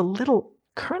always a little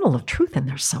kernel of truth in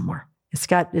there somewhere.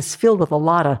 It's filled with a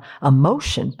lot of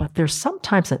emotion, but there's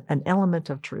sometimes an element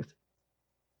of truth.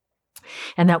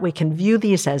 And that we can view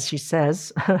these, as she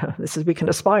says, I can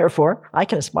aspire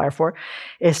for,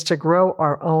 is to grow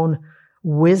our own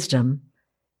wisdom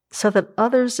so that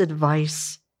others'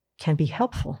 advice can be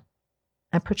helpful.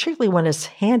 And particularly when it's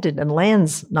handed and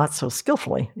lands not so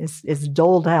skillfully, it's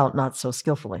doled out not so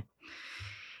skillfully.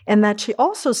 And that she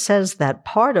also says that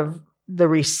part of the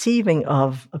receiving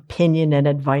of opinion and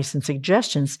advice and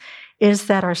suggestions is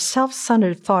that our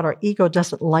self-centered thought, our ego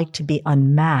doesn't like to be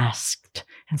unmasked.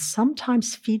 And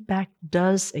sometimes feedback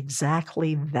does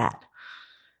exactly that.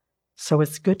 So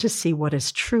it's good to see what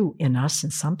is true in us.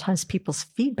 And sometimes people's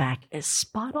feedback is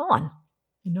spot on.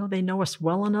 They know us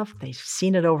well enough. They've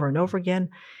seen it over and over again.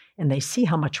 and they see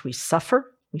how much we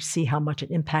suffer, we see how much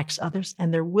it impacts others,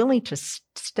 and they're willing to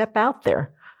step out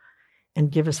there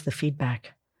and give us the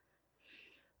feedback.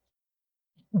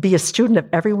 Be a student of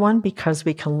everyone because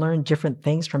we can learn different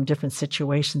things from different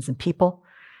situations and people.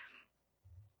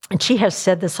 And she has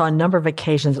said this on a number of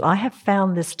occasions. I have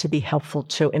found this to be helpful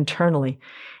too internally,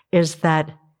 is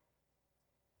that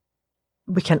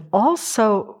we can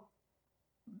also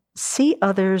see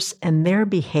others and their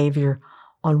behavior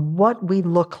on what we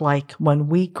look like when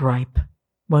we gripe,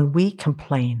 when we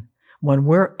complain, when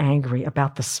we're angry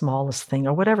about the smallest thing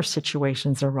or whatever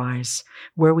situations arise,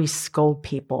 where we scold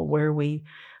people, where we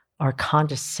are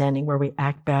condescending, where we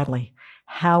act badly,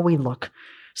 how we look.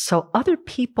 So other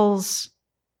people's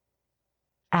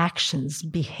actions,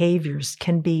 behaviors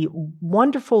can be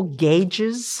wonderful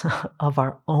gauges of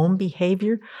our own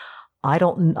behavior.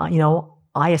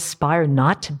 I aspire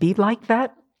not to be like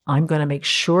that. I'm going to make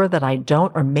sure that I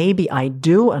don't, or maybe I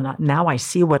do, and now I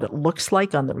see what it looks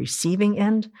like on the receiving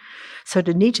end. So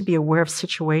to need to be aware of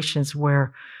situations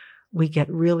where we get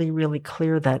really, really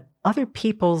clear that other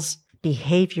people's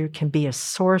behavior can be a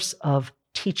source of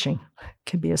teaching,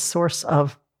 can be a source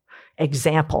of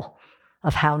example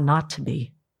of how not to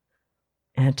be,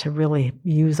 and to really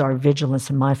use our vigilance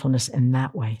and mindfulness in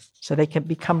that way. So they can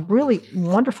become really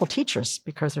wonderful teachers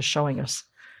because they're showing us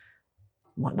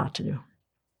what not to do.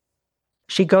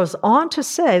 She goes on to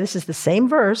say, this is the same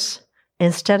verse,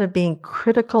 instead of being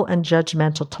critical and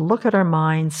judgmental, to look at our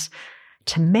minds,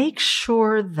 to make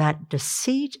sure that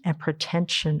deceit and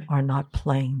pretension are not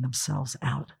playing themselves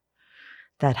out.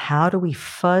 That how do we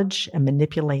fudge and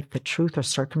manipulate the truth or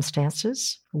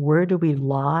circumstances? Where do we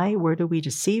lie? Where do we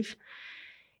deceive?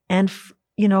 And,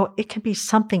 it can be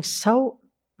something so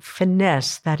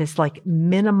finesse that is like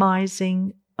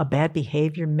minimizing a bad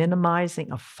behavior,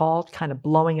 minimizing a fault, kind of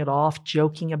blowing it off,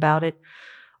 joking about it,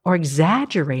 or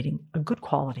exaggerating a good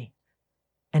quality,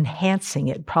 enhancing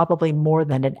it probably more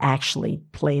than it actually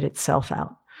played itself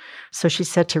out. So she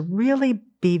said to really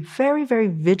be very, very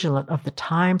vigilant of the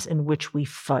times in which we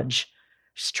fudge,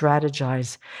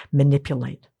 strategize,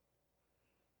 manipulate.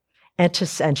 And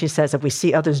she says, if we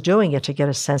see others doing it, to get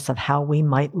a sense of how we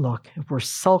might look. If we're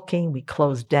sulking, we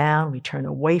close down, we turn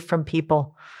away from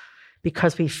people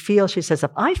because we feel, she says, if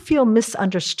I feel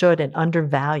misunderstood and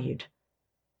undervalued,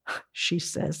 she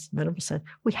says, Venerable said,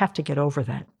 we have to get over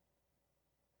that.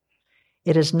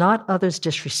 It is not others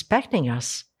disrespecting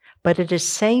us, but it is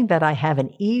saying that I have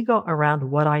an ego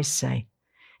around what I say.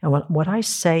 And what I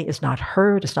say is not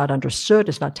heard, it's not understood,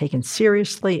 it's not taken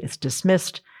seriously, it's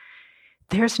dismissed.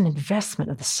 There's an investment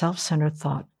of the self-centered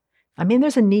thought. I mean,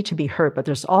 there's a need to be heard, but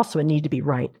there's also a need to be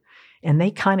right. And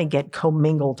they kind of get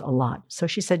commingled a lot. So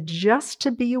she said, just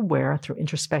to be aware through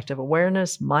introspective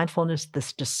awareness, mindfulness,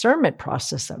 this discernment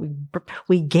process that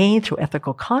we gain through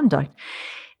ethical conduct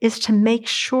is to make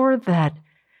sure that,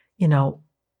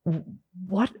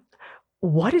 what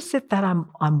is it that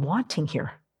I'm wanting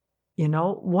here?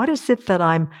 What is it that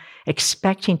I'm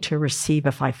expecting to receive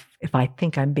if I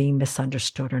think I'm being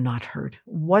misunderstood or not heard?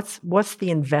 What's the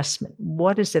investment?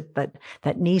 What is it that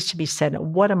needs to be said?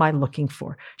 What am I looking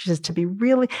for? She says to be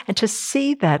really, and to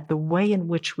see that the way in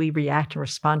which we react and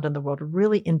respond in the world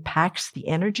really impacts the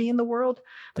energy in the world,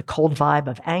 the cold vibe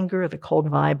of anger, the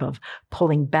cold vibe of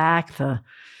pulling back, the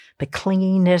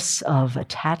clinginess of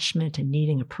attachment and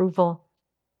needing approval.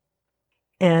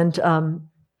 And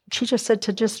she just said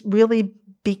to just really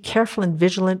be careful and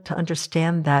vigilant to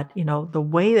understand that, the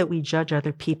way that we judge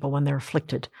other people when they're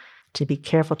afflicted, to be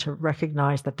careful to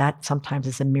recognize that sometimes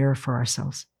is a mirror for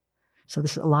ourselves. So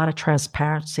there's a lot of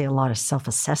transparency, a lot of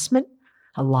self-assessment,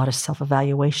 a lot of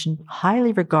self-evaluation,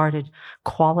 highly regarded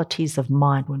qualities of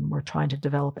mind when we're trying to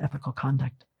develop ethical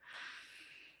conduct.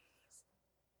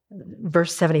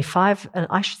 Verse 75, and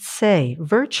I should say,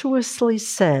 virtuously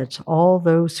said all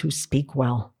those who speak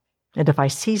well. And if I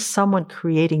see someone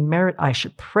creating merit, I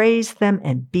should praise them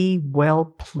and be well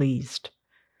pleased.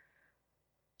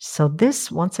 So this,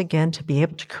 once again, to be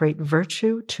able to create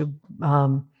virtue, to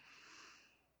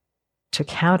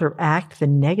counteract the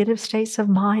negative states of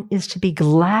mind, is to be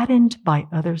gladdened by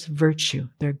others' virtue,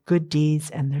 their good deeds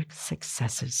and their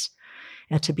successes,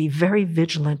 and to be very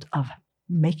vigilant of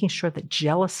making sure that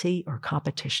jealousy or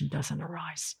competition doesn't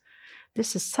arise.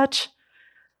 This is such...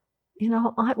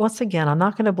 once again, I'm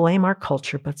not going to blame our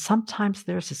culture, but sometimes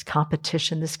there's this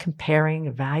competition, this comparing,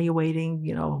 evaluating,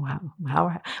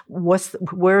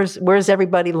 where's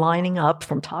everybody lining up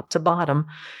from top to bottom?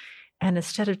 And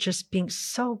instead of just being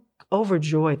so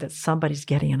overjoyed that somebody's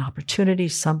getting an opportunity,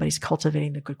 somebody's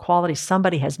cultivating the good quality,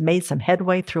 somebody has made some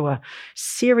headway through a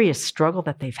serious struggle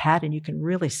that they've had, and you can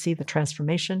really see the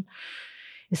transformation.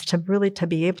 is to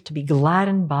be able to be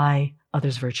gladdened by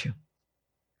others' virtue.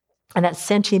 And that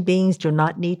sentient beings do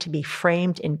not need to be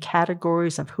framed in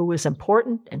categories of who is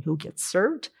important and who gets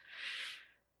served.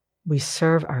 We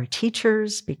serve our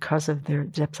teachers because of their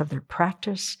depth of their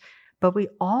practice, but we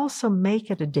also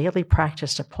make it a daily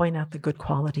practice to point out the good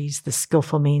qualities, the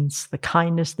skillful means, the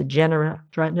kindness, the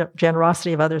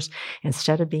generosity of others,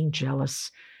 instead of being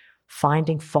jealous,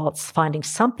 finding faults, finding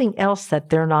something else that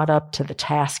they're not up to the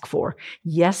task for.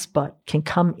 Yes, but can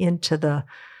come into the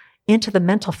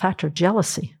mental factor of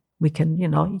jealousy. We can,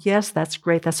 yes, that's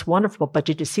great, that's wonderful, but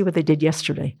did you see what they did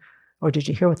yesterday? Or did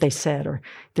you hear what they said? Or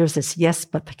there's this yes,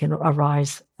 but that can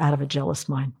arise out of a jealous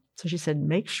mind. So she said,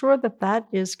 make sure that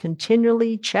is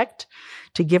continually checked,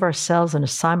 to give ourselves an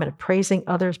assignment of praising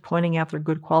others, pointing out their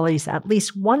good qualities at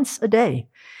least once a day.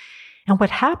 And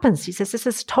what happens, he says, this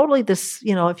is totally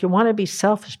if you want to be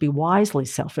selfish, be wisely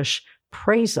selfish,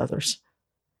 praise others.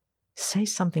 Say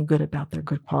something good about their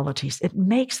good qualities. It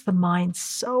makes the mind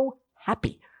so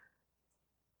happy.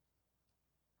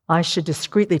 I should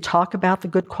discreetly talk about the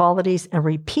good qualities and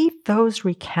repeat those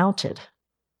recounted.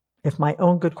 If my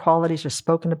own good qualities are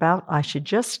spoken about, I should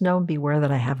just know and beware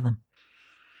that I have them.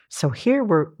 So here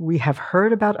we have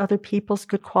heard about other people's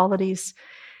good qualities.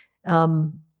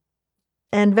 And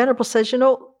Venerable says,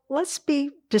 let's be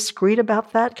discreet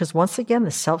about that, because once again,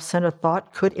 the self-centered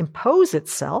thought could impose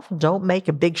itself. Don't make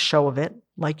a big show of it,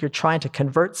 like you're trying to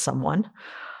convert someone.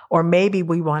 Or maybe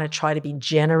we want to try to be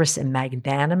generous and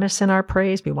magnanimous in our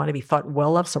praise. We want to be thought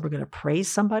well of, so we're going to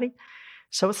praise somebody.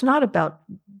 So it's not about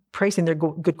praising their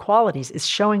good qualities. It's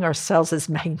showing ourselves as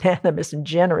magnanimous and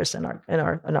generous in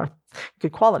our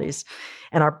good qualities,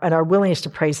 and our willingness to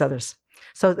praise others.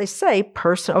 So they say,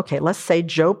 let's say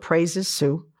Joe praises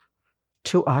Sue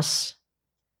to us.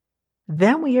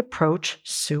 Then we approach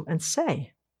Sue and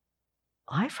say,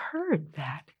 I've heard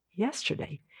that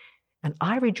yesterday, and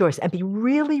I rejoice. And be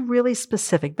really, really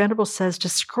specific. Venerable says,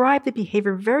 describe the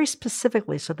behavior very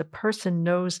specifically so the person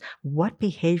knows what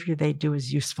behavior they do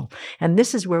is useful. And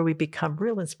this is where we become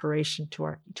real inspiration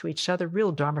to each other,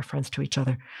 real Dharma friends to each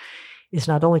other, is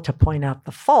not only to point out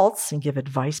the faults and give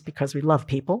advice because we love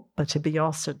people, but to be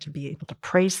able to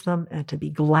praise them and to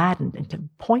be gladdened and to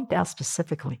point out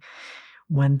specifically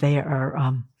when they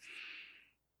are,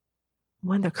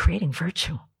 when they're creating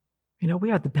virtue.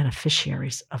 We are the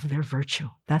beneficiaries of their virtue.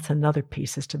 That's another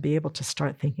piece, is to be able to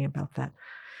start thinking about that.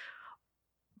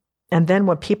 And then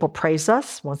when people praise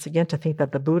us, once again, to think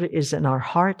that the Buddha is in our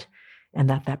heart and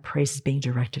that praise is being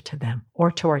directed to them or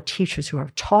to our teachers who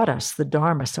have taught us the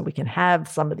Dharma so we can have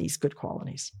some of these good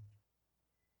qualities.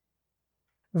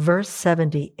 Verse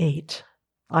 78,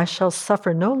 I shall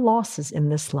suffer no losses in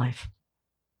this life,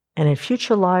 and in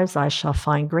future lives I shall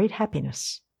find great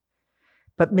happiness.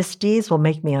 But misdeeds will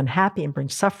make me unhappy and bring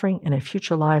suffering, and in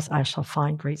future lives I shall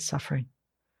find great suffering.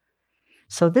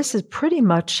 So this is pretty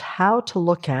much how to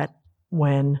look at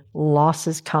when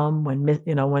losses come,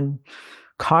 when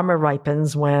karma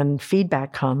ripens, when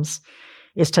feedback comes,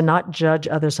 is to not judge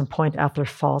others and point out their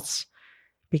faults,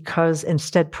 because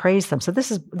instead praise them. So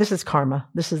this is karma.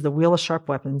 This is the wheel of sharp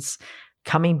weapons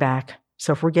coming back.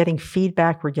 So if we're getting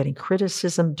feedback, we're getting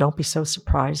criticism, don't be so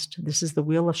surprised. This is the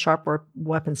wheel of sharp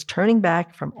weapons turning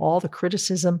back from all the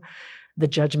criticism, the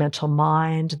judgmental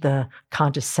mind, the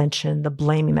condescension, the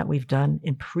blaming that we've done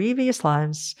in previous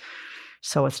lives.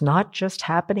 So it's not just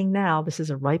happening now. This is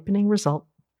a ripening result.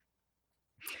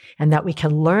 And that we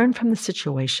can learn from the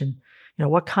situation,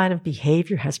 what kind of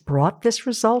behavior has brought this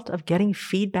result of getting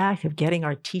feedback, of getting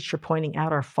our teacher pointing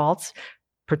out our faults,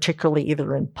 particularly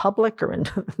either in public or in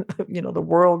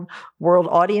the world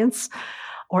audience,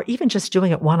 or even just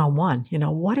doing it one-on-one.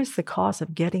 What is the cause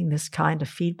of getting this kind of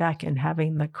feedback and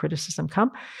having the criticism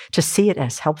come? To see it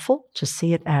as helpful, to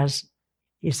see it as,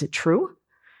 is it true?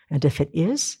 And if it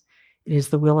is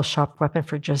the wheel of sharp weapon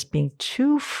for just being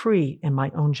too free in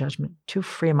my own judgment, too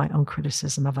free in my own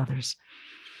criticism of others.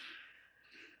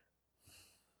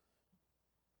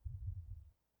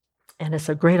 And it's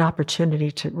a great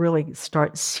opportunity to really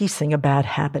start ceasing a bad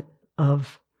habit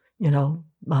of,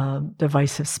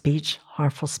 divisive speech,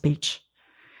 harmful speech.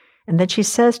 And then she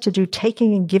says to do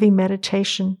taking and giving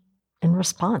meditation in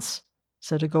response.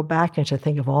 So to go back and to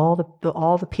think of all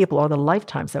the people, all the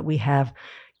lifetimes that we have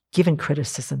given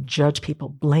criticism, judged people,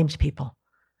 blamed people,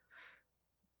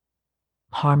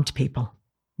 harmed people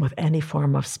with any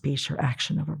form of speech or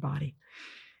action of our body.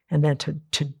 And then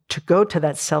to go to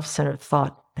that self-centered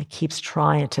thought that keeps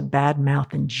trying to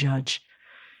badmouth and judge.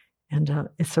 And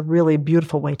it's a really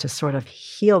beautiful way to sort of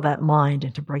heal that mind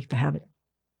and to break the habit.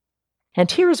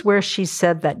 And here's where she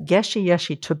said that Geshe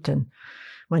Yeshe Tupten,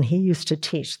 when he used to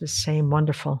teach the same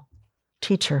wonderful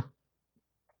teacher.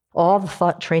 All the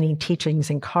thought training teachings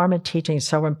and karma teaching is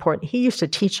so important. He used to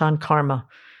teach on karma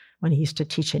when he used to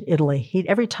teach in Italy.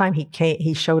 Every time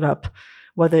he showed up,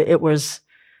 whether it was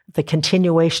the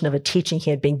continuation of a teaching he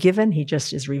had been given, he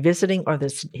just is revisiting, or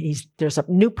there's a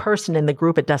new person in the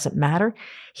group, it doesn't matter.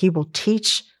 He will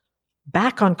teach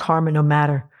back on karma no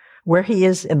matter where he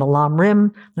is in the Lam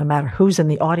Rim, no matter who's in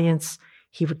the audience.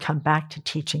 He would come back to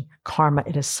teaching karma.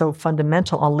 It is so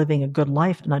fundamental on living a good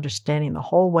life and understanding the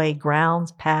whole way,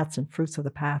 grounds, paths, and fruits of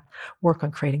the path work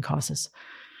on creating causes.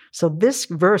 So this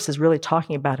verse is really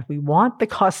talking about if we want the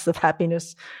causes of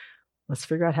happiness, let's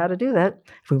figure out how to do that.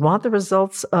 If we want the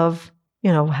results of,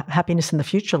 happiness in the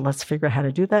future, let's figure out how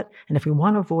to do that. And if we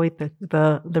want to avoid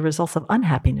the results of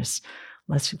unhappiness,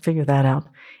 let's figure that out.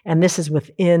 And this is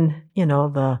within,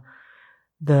 the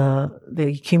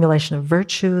accumulation of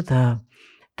virtue,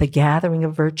 the gathering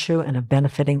of virtue and of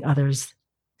benefiting others,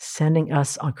 sending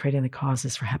us on creating the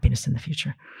causes for happiness in the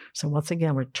future. So once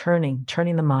again, we're turning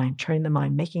the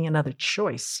mind, making another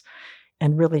choice,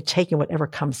 and really taking whatever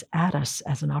comes at us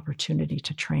as an opportunity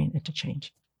to train and to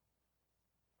change.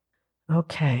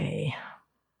 Okay.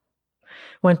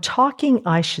 When talking,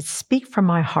 I should speak from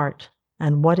my heart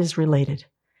and what is related.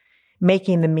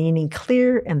 Making the meaning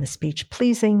clear and the speech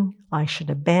pleasing, I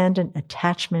should abandon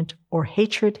attachment or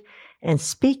hatred and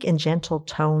speak in gentle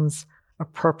tones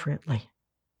appropriately.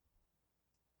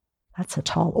 That's a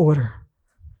tall order.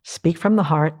 Speak from the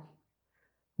heart,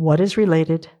 what is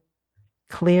related,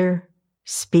 clear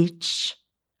speech,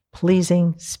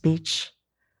 pleasing speech,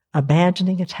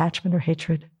 abandoning attachment or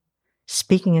hatred,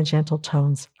 speaking in gentle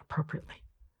tones appropriately.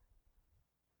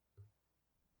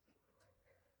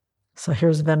 So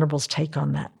here's Venerable's take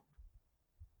on that.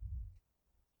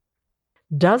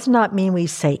 Does not mean we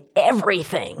say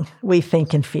everything we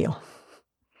think and feel,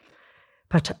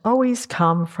 but to always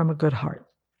come from a good heart,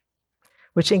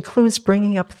 which includes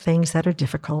bringing up things that are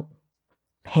difficult,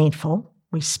 painful.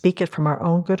 We speak it from our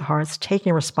own good hearts,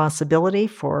 taking responsibility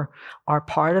for our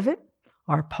part of it,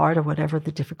 our part of whatever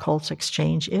the difficult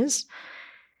exchange is,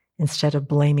 instead of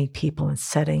blaming people and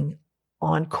setting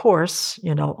on course,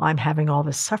 I'm having all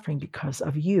this suffering because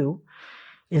of you,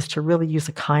 is to really use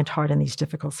a kind heart in these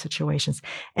difficult situations.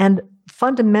 And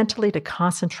fundamentally to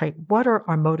concentrate, what are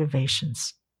our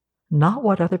motivations? Not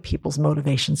what other people's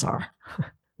motivations are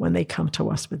when they come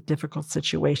to us with difficult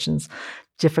situations,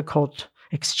 difficult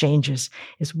exchanges,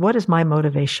 is what is my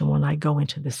motivation when I go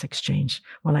into this exchange,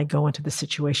 when I go into the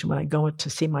situation, when I go to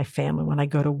see my family, when I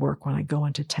go to work, when I go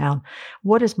into town?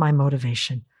 What is my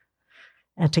motivation?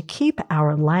 And to keep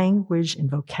our language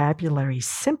and vocabulary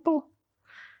simple,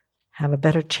 have a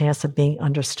better chance of being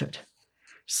understood.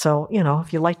 So,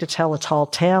 if you like to tell a tall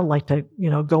tale, like to,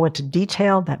 go into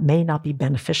detail, that may not be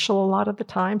beneficial a lot of the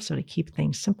time. So to keep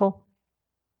things simple.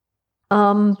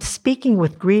 Speaking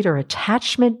with greed or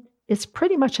attachment is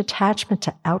pretty much attachment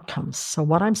to outcomes. So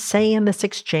what I'm saying in this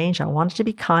exchange, I want it to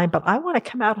be kind, but I want to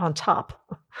come out on top.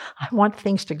 I want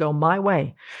things to go my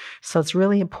way. So it's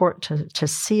really important to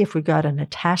see if we've got an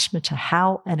attachment to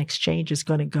how an exchange is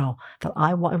going to go. That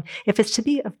I want, if it's to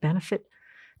be of benefit,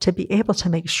 to be able to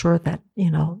make sure that,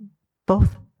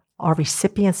 both are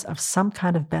recipients of some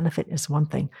kind of benefit is one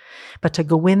thing. But to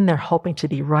go in there hoping to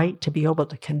be right, to be able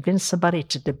to convince somebody,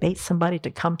 to debate somebody,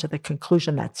 to come to the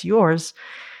conclusion that's yours,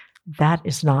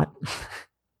 that's not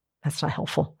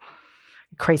helpful.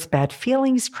 It creates bad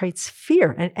feelings, creates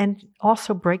fear, and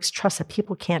also breaks trust that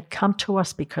people can't come to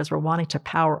us because we're wanting to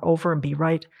power over and be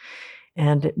right.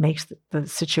 And it makes the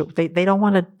situation, they don't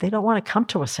want to come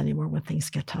to us anymore when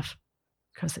things get tough,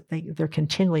 because they're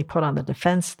continually put on the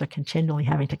defense. They're continually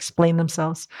having to explain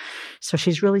themselves. So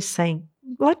she's really saying,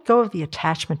 let go of the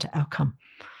attachment to outcome.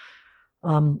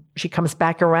 She comes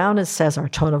back around and says, our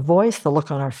tone of voice, the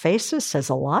look on our faces says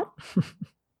a lot.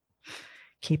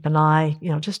 Keep an eye,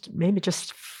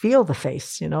 just feel the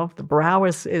face, if the brow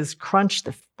is crunched,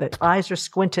 the eyes are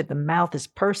squinted, the mouth is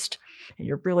pursed, and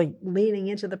you're really leaning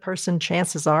into the person,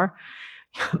 chances are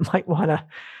you might want to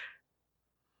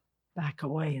back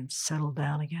away and settle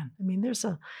down again. I mean,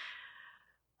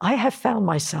 I have found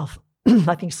myself,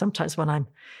 I think sometimes when I'm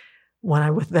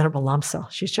with Venerable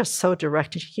Lamsa, she's just so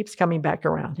direct and she keeps coming back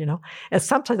around, and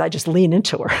sometimes I just lean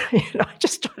into her, I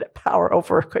just try to power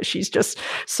over her because she's just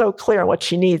so clear on what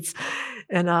she needs.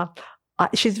 And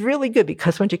she's really good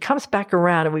because when she comes back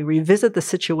around and we revisit the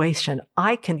situation,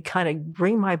 I can kind of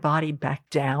bring my body back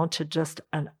down to just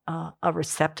a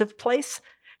receptive place,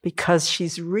 because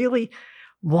she's really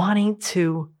wanting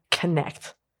to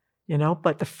connect.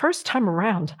 But the first time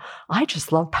around, I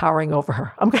just love powering over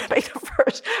her. I'm going to make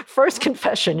the first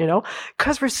confession,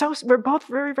 because we're both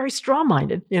very, very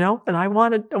strong-minded, and I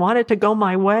wanted to go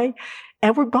my way.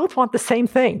 And we both want the same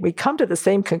thing. We come to the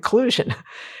same conclusion.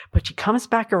 But she comes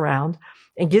back around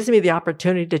and gives me the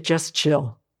opportunity to just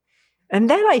chill. And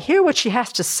then I hear what she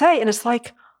has to say, and it's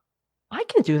like, I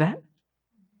can do that,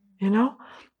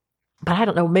 But I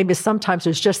don't know, maybe sometimes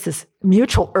there's just this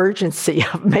mutual urgency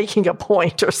of making a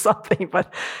point or something.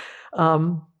 But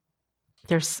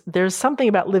there's something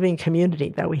about living in community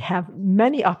that we have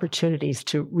many opportunities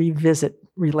to revisit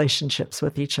relationships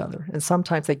with each other. And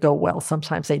sometimes they go well,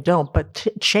 sometimes they don't. But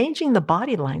changing the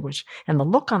body language and the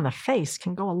look on the face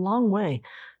can go a long way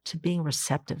to being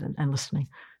receptive and listening.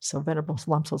 So Venerable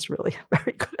Lumsel's really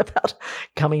very good about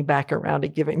coming back around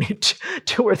and giving me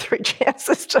two or three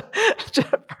chances for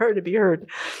her to be heard.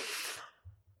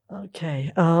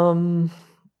 Okay.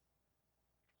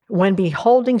 When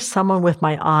beholding someone with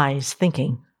my eyes,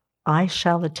 thinking, I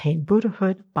shall attain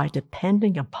Buddhahood by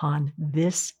depending upon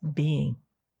this being,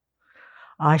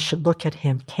 I should look at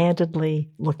him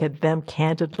candidly, look at them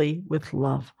candidly with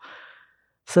love.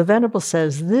 So Venerable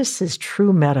says, this is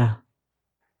true metta.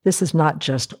 This is not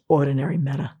just ordinary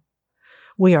metta.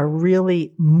 We are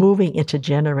really moving into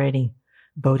generating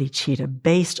bodhicitta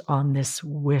based on this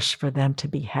wish for them to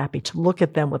be happy, to look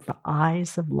at them with the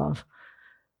eyes of love.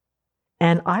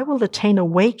 And I will attain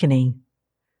awakening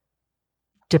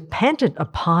dependent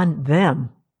upon them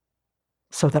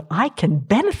so that I can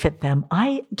benefit them.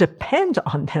 I depend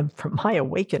on them for my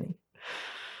awakening.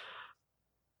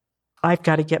 I've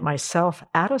got to get myself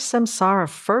out of samsara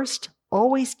first,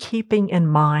 always keeping in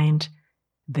mind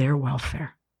their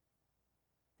welfare.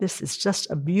 This is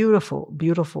just a beautiful,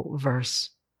 beautiful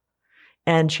verse.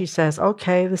 And she says,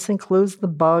 okay, this includes the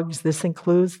bugs, this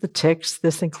includes the ticks,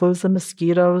 this includes the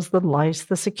mosquitoes, the lice,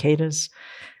 the cicadas.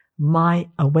 My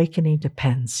awakening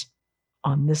depends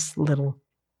on this little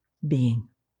being.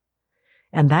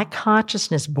 And that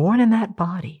consciousness born in that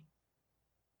body,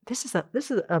 this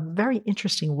is a very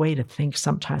interesting way to think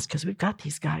sometimes, because we've got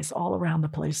these guys all around the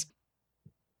place,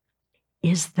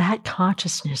 is that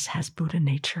consciousness has Buddha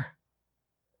nature.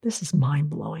 This is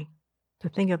mind-blowing. To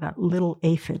think of that little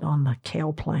aphid on the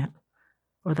kale plant,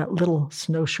 or that little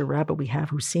snowshoe rabbit we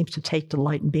have who seems to take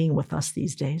delight in being with us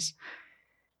these days,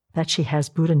 that she has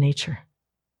Buddha nature.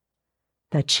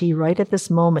 That she, right at this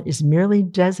moment, is merely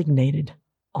designated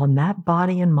on that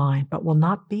body and mind, but will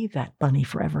not be that bunny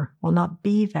forever, will not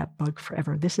be that bug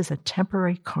forever. This is a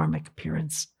temporary karmic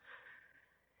appearance.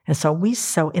 And so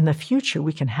in the future,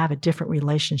 we can have a different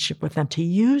relationship with them, to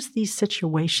use these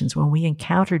situations when we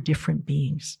encounter different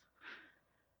beings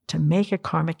to make a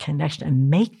karmic connection and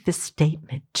make this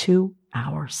statement to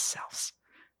ourselves.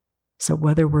 So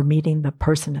whether we're meeting the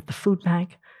person at the food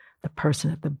bank, the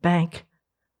person at the bank,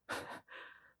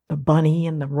 the bunny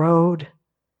in the road,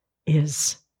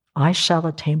 is, I shall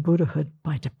attain Buddhahood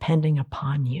by depending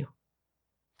upon you.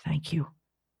 Thank you.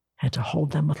 And to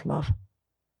hold them with love.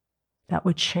 That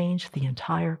would change the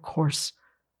entire course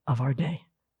of our day.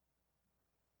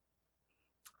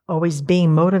 Always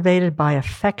being motivated by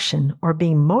affection or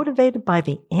being motivated by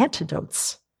the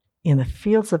antidotes in the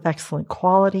fields of excellent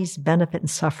qualities, benefit, and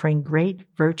suffering, great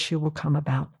virtue will come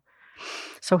about.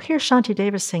 So here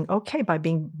Shantideva is saying, okay, by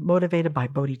being motivated by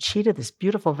bodhicitta, this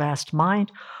beautiful vast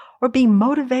mind, or being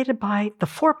motivated by the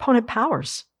four opponent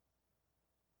powers,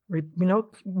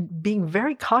 being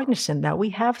very cognizant that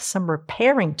we have some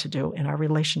repairing to do in our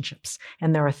relationships.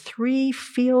 And there are three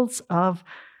fields of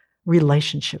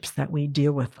relationships that we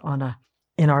deal with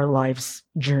in our life's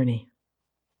journey.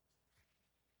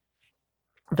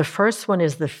 The first one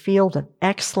is the field of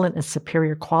excellent and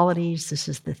superior qualities. This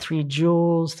is the three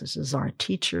jewels. This is our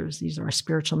teachers. These are our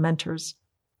spiritual mentors.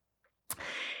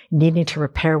 Needing to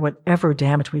repair whatever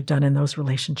damage we've done in those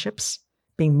relationships.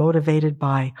 Being motivated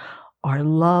by our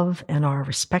love and our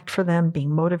respect for them.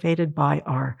 Being motivated by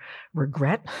our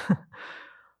regret,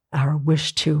 our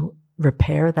wish to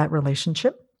repair that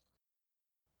relationship.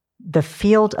 The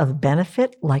field of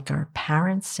benefit, like our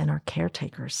parents and our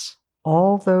caretakers.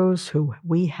 All those who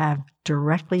we have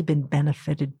directly been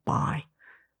benefited by.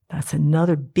 That's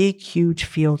another big, huge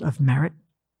field of merit.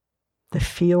 The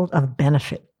field of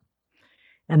benefit.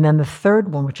 And then the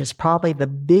third one, which is probably the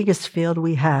biggest field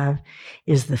we have,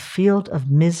 is the field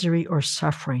of misery or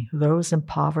suffering, those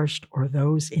impoverished or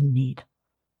those in need.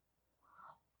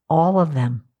 All of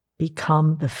them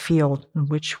become the field in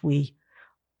which we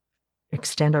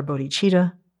extend our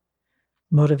bodhicitta,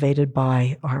 motivated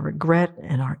by our regret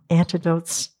and our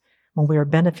antidotes. When we are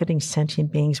benefiting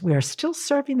sentient beings, we are still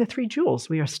serving the three jewels.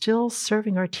 We are still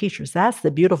serving our teachers. That's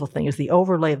the beautiful thing, is the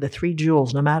overlay of the three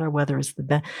jewels, no matter whether it's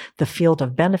the field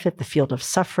of benefit, the field of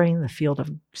suffering, the field of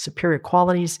superior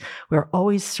qualities. We're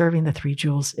always serving the three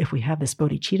jewels if we have this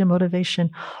bodhicitta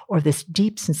motivation or this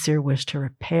deep, sincere wish to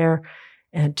repair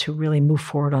and to really move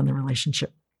forward on the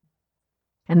relationship.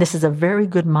 And this is a very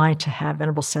good mind to have,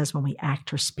 Venerable says, when we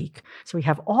act or speak. So we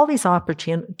have all these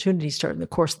opportunities during the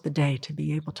course of the day to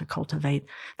be able to cultivate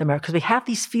the merit, because we have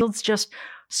these fields just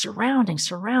surrounding,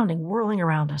 whirling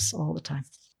around us all the time.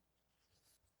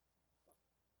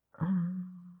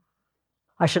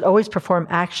 I should always perform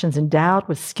actions endowed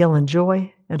with skill and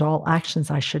joy. In all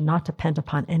actions, I should not depend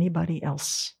upon anybody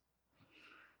else.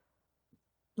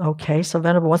 Okay, so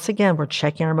Venerable, once again, we're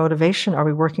checking our motivation. Are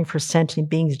we working for sentient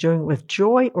beings, doing it with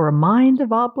joy or a mind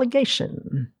of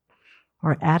obligation?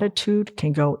 Our attitude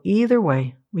can go either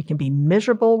way. We can be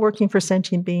miserable working for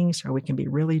sentient beings, or we can be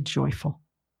really joyful.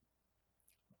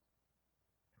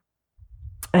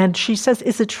 And she says,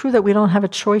 is it true that we don't have a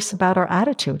choice about our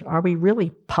attitude? Are we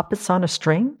really puppets on a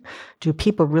string? Do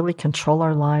people really control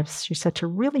our lives? She said to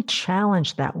really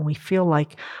challenge that when we feel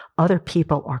like other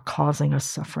people are causing us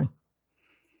suffering.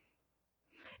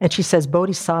 And she says,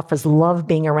 bodhisattvas love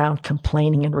being around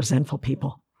complaining and resentful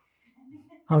people.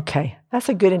 Okay, that's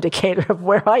a good indicator of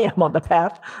where I am on the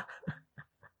path.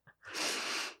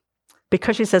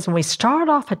 Because she says, when we start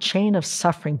off a chain of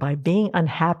suffering by being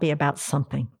unhappy about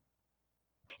something,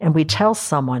 and we tell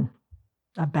someone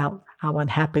about how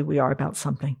unhappy we are about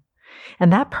something,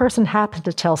 and that person happens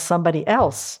to tell somebody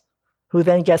else, who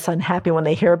then gets unhappy when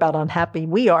they hear about how unhappy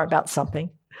we are about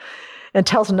something, and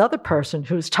tells another person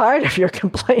who's tired of your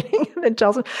complaining, and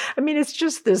tells them, I mean, it's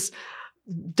just this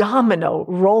domino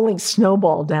rolling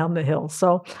snowball down the hill.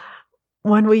 So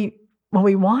when we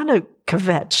want to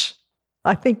kvetch,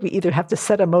 I think we either have to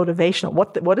set a motivation on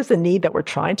what is the need that we're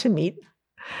trying to meet,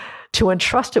 to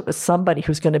entrust it with somebody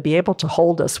who's going to be able to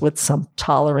hold us with some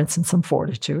tolerance and some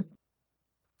fortitude,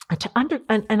 and to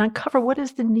uncover what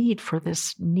is the need for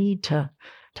this need to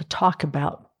talk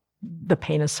about the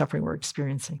pain and suffering we're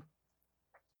experiencing.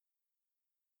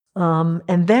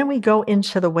 And then we go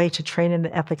into the way to train in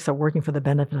the ethics of working for the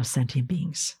benefit of sentient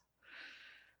beings.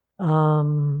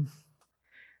 Kind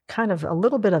of a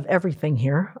little bit of everything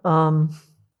here.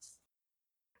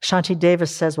 Shanti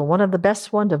Davis says, well, one of the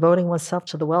best devoting oneself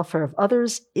to the welfare of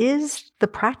others is the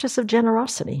practice of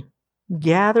generosity,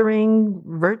 gathering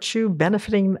virtue,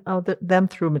 benefiting them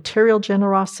through material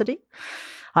generosity.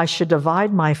 I should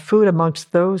divide my food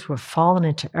amongst those who have fallen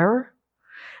into error,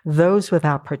 those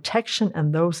without protection,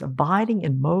 and those abiding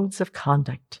in modes of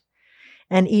conduct,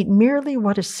 and eat merely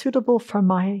what is suitable for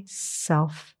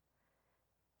myself.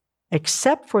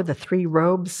 Except for the 3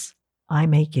 robes, I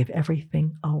may give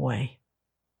everything away.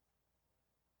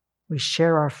 We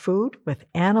share our food with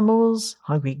animals,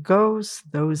 hungry ghosts,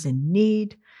 those in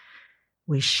need.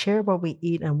 We share what we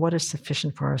eat and what is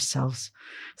sufficient for ourselves.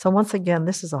 So once again,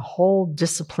 this is a whole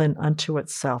discipline unto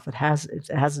itself. It has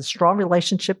a strong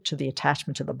relationship to the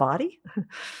attachment to the body,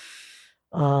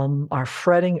 our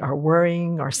fretting, our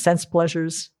worrying, our sense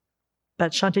pleasures.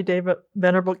 But Shantideva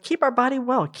Venerable, keep our body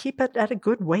well, keep it at a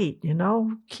good weight,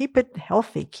 keep it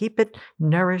healthy, keep it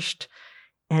nourished,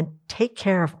 and take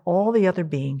care of all the other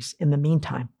beings in the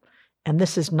meantime. And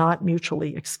this is not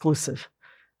mutually exclusive.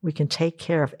 We can take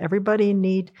care of everybody in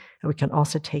need, and we can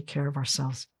also take care of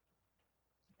ourselves.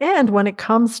 And when it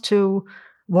comes to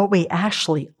what we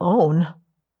actually own,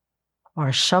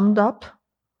 our Shamdup,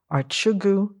 our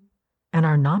Chugu, and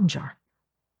our Namjar.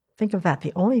 Think of that.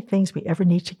 The only things we ever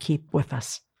need to keep with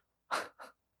us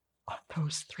are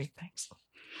those 3 things.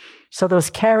 So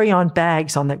those carry-on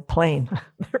bags on the plane,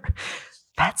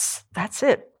 that's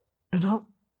it,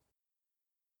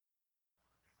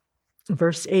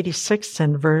 Verse 86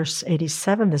 and verse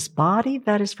 87, this body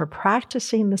that is for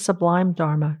practicing the sublime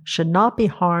Dharma should not be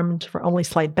harmed for only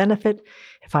slight benefit.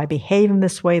 If I behave in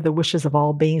this way, the wishes of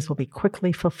all beings will be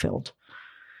quickly fulfilled.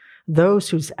 Those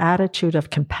whose attitude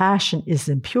of compassion is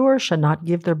impure should not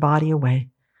give their body away.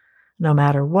 No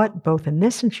matter what, both in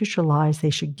this and future lives,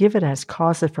 they should give it as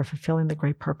causes for fulfilling the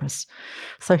great purpose.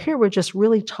 So here we're just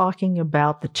really talking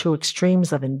about the 2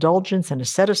 extremes of indulgence and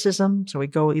asceticism. So we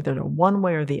go either to one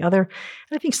way or the other.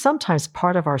 And I think sometimes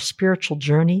part of our spiritual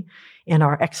journey in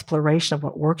our exploration of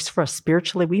what works for us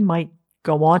spiritually, we might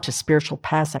go on to spiritual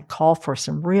paths that call for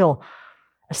some real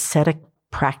ascetic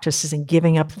practices and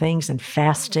giving up things and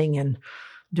fasting and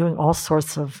doing all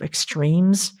sorts of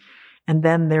extremes. And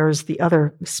then there's the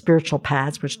other spiritual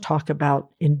paths which talk about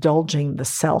indulging the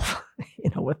self,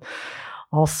 with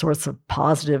all sorts of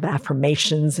positive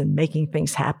affirmations and making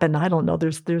things happen. I don't know.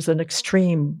 There's an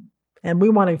extreme, and we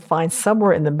want to find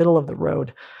somewhere in the middle of the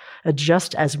road,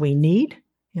 adjust as we need,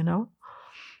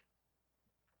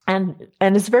 And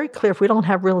it's very clear, if we don't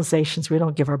have realizations, we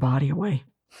don't give our body away.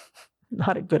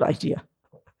 Not a good idea.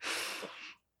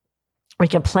 We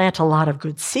can plant a lot of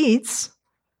good seeds,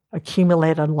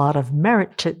 accumulate a lot of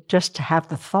merit to have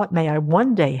the thought, may I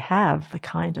one day have the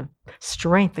kind of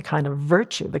strength, the kind of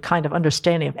virtue, the kind of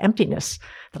understanding of emptiness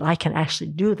that I can actually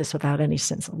do this without any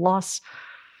sense of loss.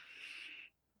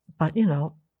 But,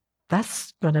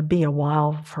 that's going to be a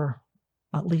while for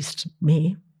at least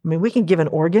me. I mean, we can give an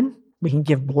organ, we can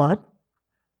give blood.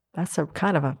 That's a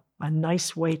kind of a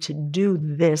nice way to do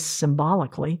this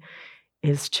symbolically,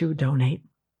 is to donate.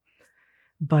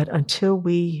 But until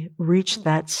we reach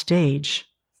that stage,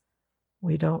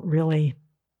 we don't really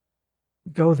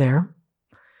go there.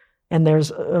 And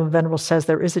Venerable says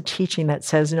there is a teaching that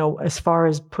says, as far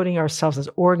as putting ourselves as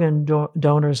organ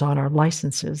donors on our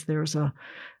licenses, there's a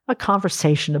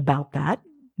conversation about that.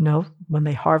 When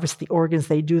they harvest the organs,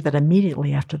 they do that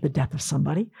immediately after the death of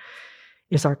somebody.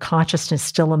 Is our consciousness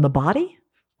still in the body,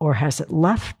 or has it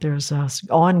left? There's an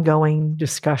ongoing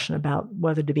discussion about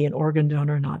whether to be an organ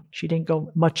donor or not. She didn't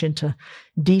go much into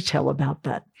detail about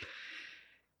that.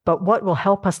 But what will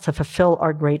help us to fulfill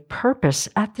our great purpose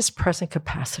at this present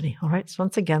capacity? All right. So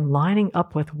once again, lining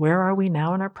up with where are we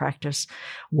now in our practice?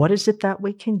 What is it that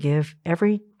we can give?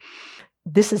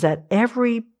 This is at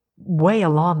every way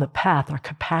along the path, our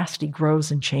capacity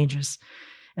grows and changes.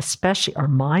 Especially our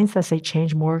minds, as they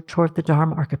change more toward the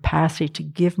Dharma, our capacity to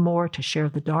give more, to share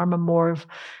the Dharma more,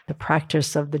 the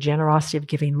practice of the generosity of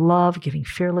giving love, giving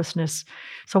fearlessness.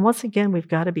 So once again, we've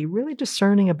got to be really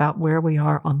discerning about where we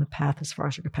are on the path as far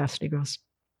as our capacity goes.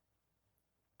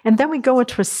 And then we go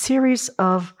into a series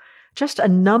of just a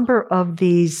number of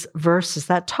these verses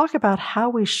that talk about how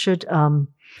we should, when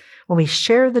we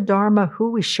share the Dharma,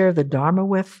 who we share the Dharma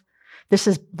with. This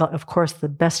is, of course, the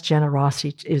best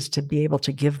generosity is to be able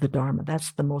to give the Dharma.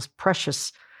 That's the most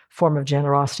precious form of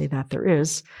generosity that there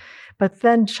is. But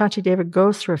then Shantideva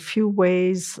goes through a few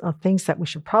ways of things that we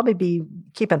should probably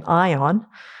keep an eye on.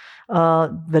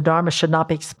 The Dharma should not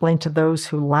be explained to those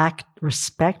who lack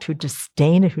respect, who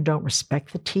disdain it, who don't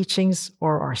respect the teachings,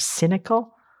 or are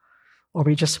cynical, or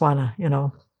we just want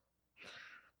to,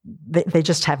 they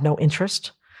just have no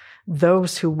interest.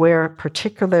 Those who wear,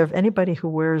 anybody who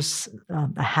wears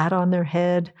a hat on their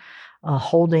head,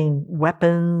 holding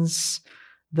weapons,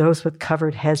 those with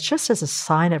covered heads, just as a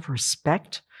sign of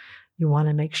respect, you want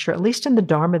to make sure, at least in the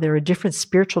Dharma, there are different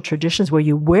spiritual traditions where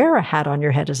you wear a hat on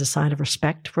your head as a sign of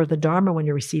respect. For the Dharma, when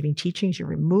you're receiving teachings, you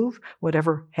remove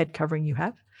whatever head covering you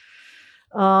have.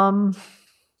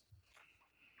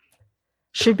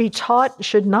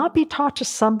 Should not be taught to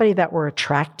somebody that we're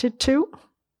attracted to.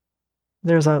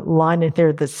 There's a line in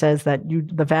there that says that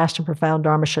the vast and profound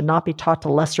Dharma should not be taught to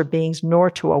lesser beings,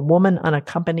 nor to a woman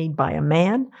unaccompanied by a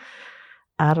man.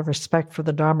 Out of respect for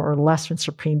the Dharma or lesser and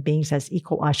supreme beings as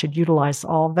equal, I should utilize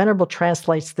all. Venerable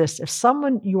translates this: if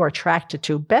someone you are attracted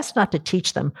to, best not to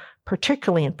teach them,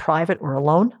 particularly in private or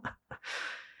alone.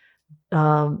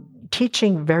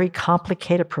 Teaching very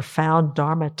complicated, profound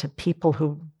Dharma to people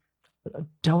who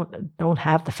don't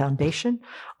have the foundation,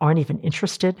 aren't even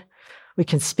interested. We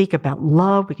can speak about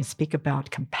love, we can speak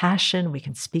about compassion, we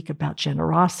can speak about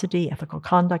generosity, ethical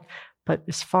conduct, but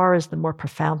as far as the more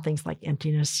profound things like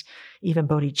emptiness, even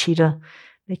bodhicitta,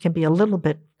 they can be a little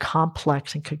bit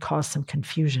complex and could cause some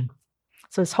confusion.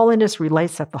 So His Holiness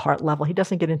relates at the heart level. He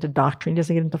doesn't get into doctrine, he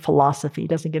doesn't get into philosophy, he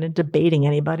doesn't get into debating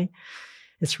anybody.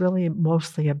 It's really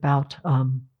mostly about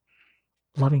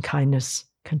loving kindness,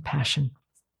 compassion.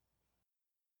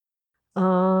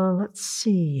 Let's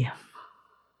see.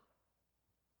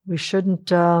 We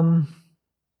shouldn't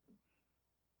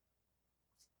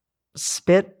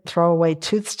spit, throw away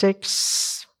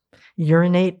toothsticks,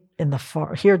 urinate in the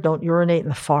forest. Here, don't urinate in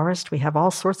the forest. We have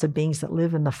all sorts of beings that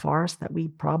live in the forest that we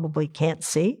probably can't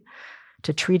see,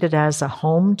 to treat it as a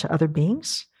home to other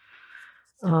beings.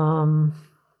 Some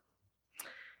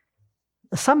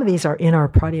of these are in our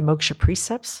pratimoksha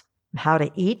precepts. How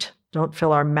to eat. Don't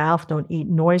fill our mouth. Don't eat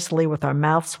noisily with our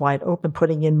mouths wide open,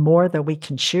 putting in more than we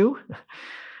can chew.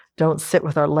 Don't sit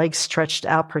with our legs stretched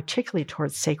out, particularly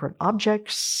towards sacred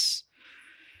objects.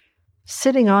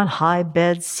 Sitting on high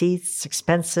bed seats,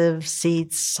 expensive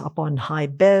seats, up on high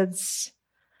beds.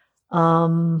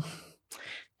 Don't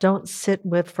sit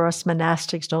with, for us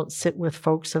monastics, don't sit with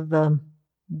folks of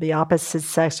the opposite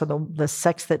sex, or the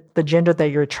sex the gender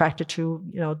that you're attracted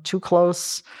to, too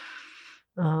close.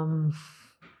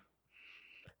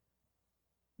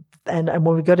 And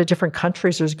when we go to different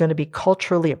countries, there's going to be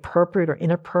culturally appropriate or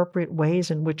inappropriate ways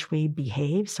in which we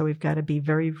behave. So we've got to be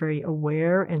very, very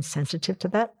aware and sensitive to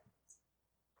that.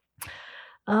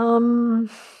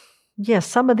 Yes,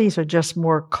 some of these are just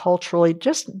more culturally,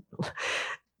 just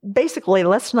basically,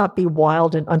 let's not be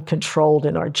wild and uncontrolled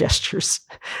in our gestures.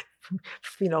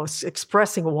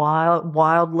 Expressing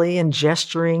wildly and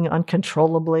gesturing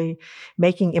uncontrollably,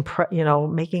 making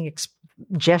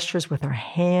gestures with our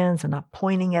hands and not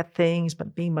pointing at things,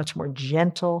 but being much more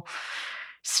gentle.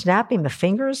 Snapping the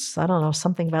fingers. I don't know,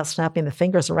 something about snapping the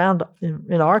fingers around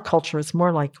in our culture. It's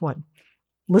more like what?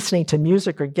 Listening to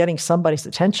music or getting somebody's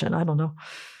attention. I don't know.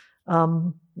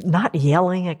 Not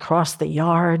yelling across the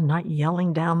yard, not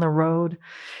yelling down the road.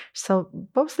 So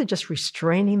mostly just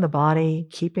restraining the body,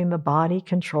 keeping the body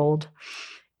controlled.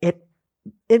 It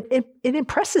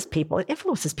impresses people, it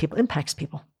influences people, impacts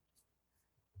people.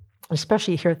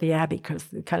 Especially here at the Abbey, because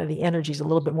kind of the energy is a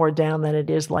little bit more down than it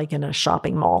is like in a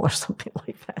shopping mall or something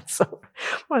like that. So,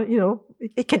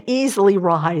 it can easily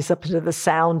rise up to the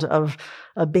sound of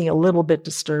being a little bit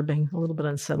disturbing, a little bit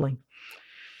unsettling.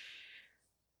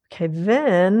 Okay,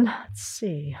 then, let's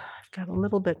see. I've got a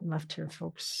little bit left here,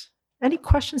 folks. Any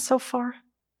questions so far?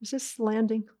 Is this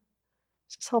landing?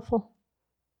 Is this helpful?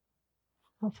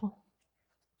 Helpful?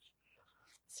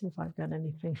 Let's see if I've got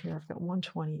anything here. I've got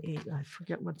 128. I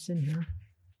forget what's in here.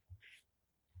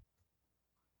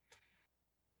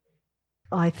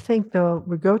 I think, though,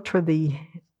 we go to the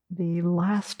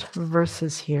last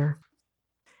verses here.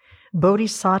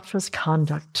 Bodhisattva's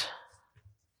conduct.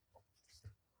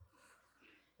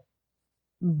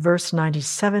 Verse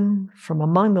 97, from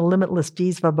among the limitless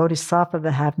deeds of a bodhisattva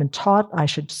that have been taught, I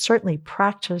should certainly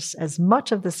practice as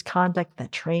much of this conduct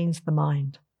that trains the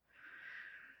mind.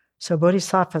 So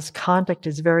bodhisattva's conduct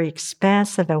is very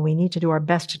expansive, and we need to do our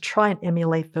best to try and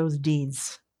emulate those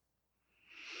deeds.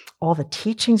 All the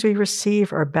teachings we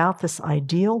receive are about this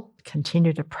ideal.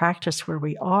 Continue to practice where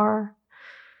we are.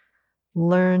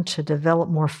 Learn to develop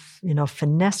more,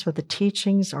 finesse with the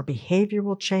teachings. Our behavior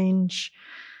will change.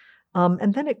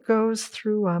 And then it goes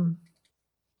through,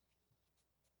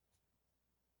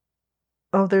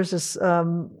 there's this,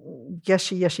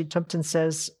 Geshe Tupten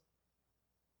says,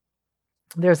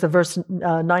 there's a verse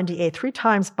 98, 3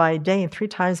 times by day and 3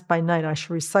 times by night I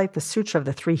shall recite the Sutra of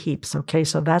the 3 heaps. Okay,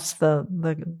 so that's the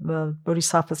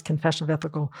Bodhisattva's confession of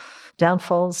ethical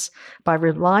downfalls. By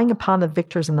relying upon the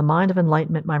victors in the mind of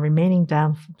enlightenment, my remaining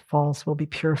downfalls will be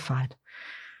purified.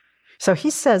 So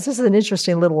he says, this is an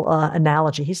interesting little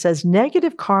analogy. He says,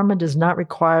 negative karma does not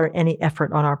require any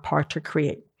effort on our part to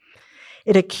create.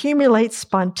 It accumulates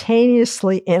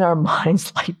spontaneously in our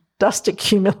minds like dust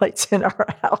accumulates in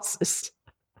our houses.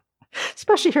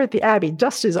 Especially here at the Abbey,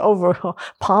 dust is over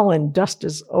pollen, dust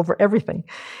is over everything.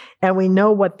 And we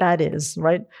know what that is,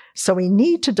 right? So we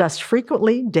need to dust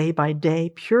frequently, day by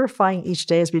day, purifying each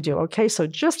day as we do. Okay, so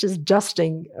just as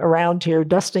dusting around here,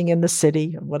 dusting in the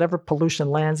city, whatever pollution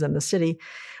lands in the city,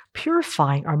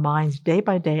 purifying our minds day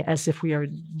by day as if we are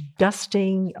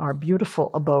dusting our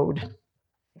beautiful abode.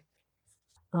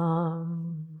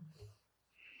 And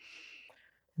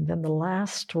then the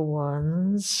last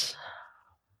ones...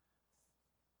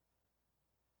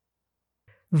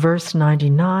 Verse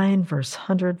 99, verse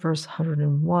 100, verse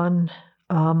 101.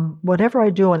 Whatever I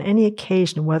do on any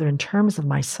occasion, whether in terms of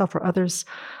myself or others,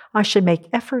 I should make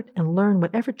effort and learn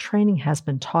whatever training has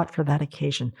been taught for that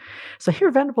occasion. So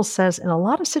here Venerable says, in a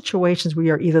lot of situations, we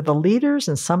are either the leaders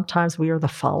and sometimes we are the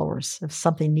followers. If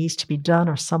something needs to be done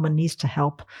or someone needs to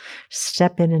help,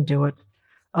 step in and do it.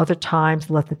 Other times,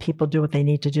 let the people do what they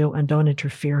need to do and don't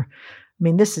interfere. I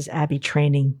mean, this is Abbey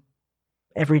training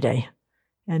every day.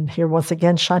 And here, once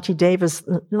again, Shantideva's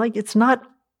it's not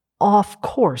off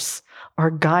course. Our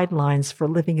guidelines for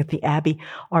living at the Abbey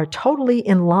are totally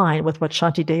in line with what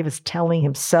Shantideva is telling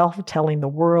himself, telling the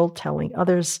world, telling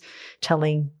others,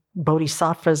 telling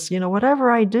bodhisattvas, whatever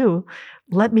I do,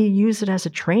 let me use it as a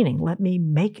training. Let me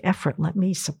make effort. Let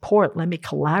me support. Let me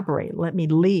collaborate. Let me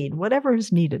lead, whatever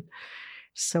is needed.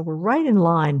 So we're right in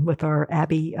line with our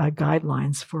Abbey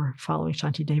guidelines for following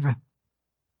Shantideva.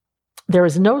 There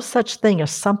is no such thing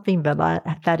as something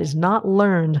that is not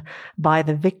learned by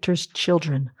the victor's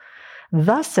children.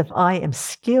 Thus, if I am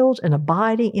skilled in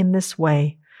abiding in this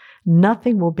way,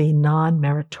 nothing will be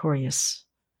non-meritorious.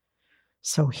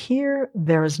 So here,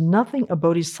 there is nothing a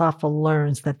bodhisattva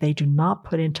learns that they do not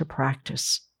put into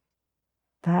practice.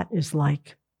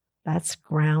 That's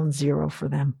ground zero for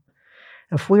them.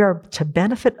 If we are to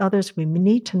benefit others, we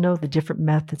need to know the different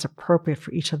methods appropriate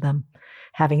for each of them.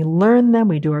 Having learned them,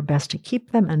 we do our best to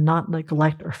keep them and not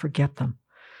neglect or forget them.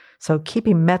 So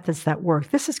keeping methods that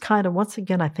work. This is kind of, once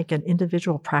again, I think an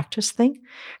individual practice thing,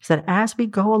 is that as we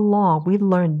go along, we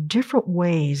learn different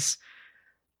ways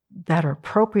that are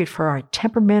appropriate for our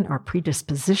temperament, our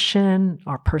predisposition,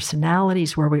 our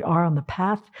personalities, where we are on the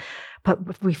path. But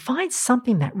if we find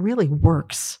something that really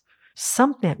works,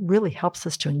 something that really helps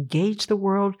us to engage the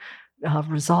world,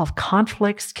 resolve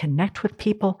conflicts, connect with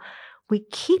people, we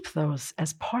keep those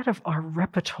as part of our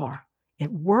repertoire.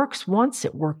 It works once,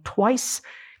 it worked twice.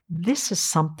 This is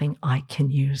something I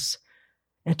can use.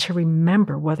 And to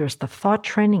remember, whether it's the thought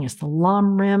training, it's the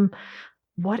Lam Rim,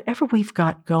 whatever we've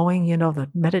got going, the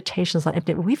meditations,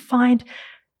 we find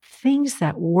things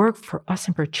that work for us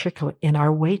in particular in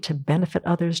our way to benefit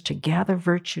others, to gather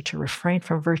virtue, to refrain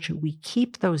from virtue. We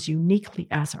keep those uniquely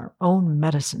as our own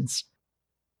medicines.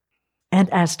 And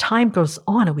as time goes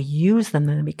on and we use them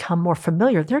and they become more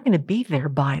familiar, they're going to be there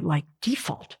by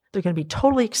default. They're going to be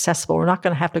totally accessible. We're not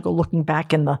going to have to go looking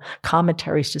back in the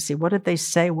commentaries to see, what did they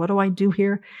say? What do I do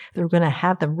here? They're going to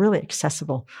have them really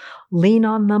accessible. Lean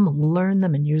on them, learn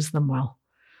them, and use them well.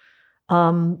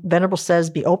 Venerable says,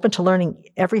 be open to learning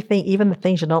everything, even the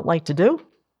things you don't like to do.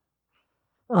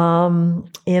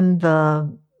 In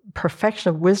the perfection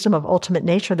of wisdom of ultimate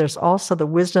nature, there's also the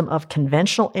wisdom of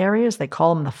conventional areas. They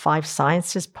call them the 5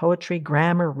 sciences: poetry,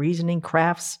 grammar, reasoning,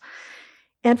 crafts.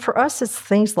 And for us, it's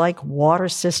things like water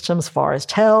systems,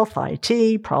 forest health,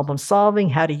 IT, problem solving,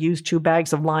 how to use 2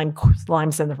 bags of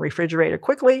limes in the refrigerator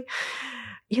quickly.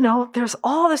 There's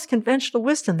all this conventional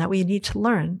wisdom that we need to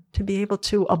learn to be able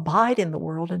to abide in the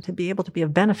world and to be able to be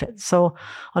of benefit. So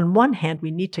on one hand,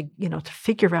 we need to, to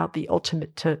figure out the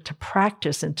ultimate, to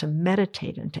practice and to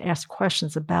meditate and to ask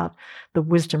questions about the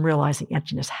wisdom realizing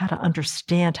emptiness, how to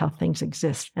understand how things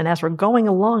exist. And as we're going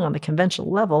along on the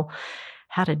conventional level,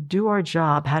 how to do our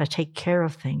job, how to take care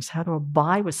of things, how to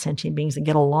abide with sentient beings and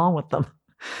get along with them.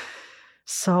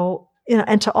 So,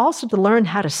 and to also to learn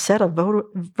how to set a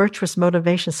virtuous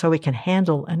motivation so we can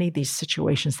handle any of these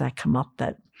situations that come up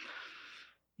that,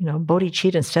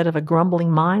 bodhicitta instead of a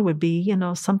grumbling mind would be,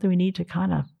 something we need to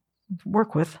kind of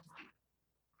work with.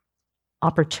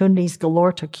 Opportunities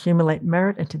galore to accumulate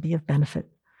merit and to be of benefit.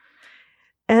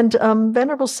 And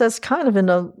Venerable says, kind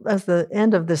of as the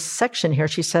end of this section here,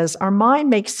 she says, our mind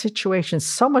makes situations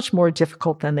so much more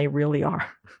difficult than they really are.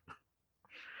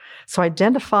 So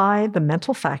identify the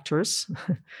mental factors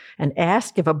and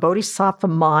ask if a bodhisattva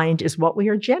mind is what we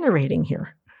are generating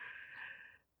here.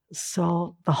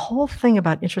 So the whole thing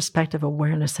about introspective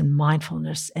awareness and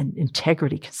mindfulness and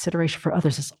integrity, consideration for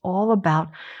others, is all about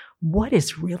what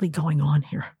is really going on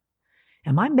here.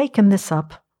 Am I making this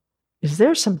up? Is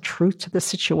there some truth to the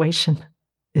situation?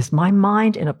 Is my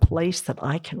mind in a place that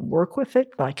I can work with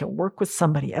it, that I can work with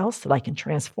somebody else, that I can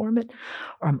transform it?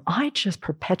 Or am I just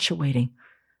perpetuating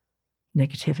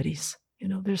negativities?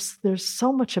 There's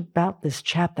so much about this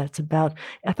chapter that's about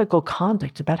ethical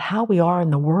conduct, about how we are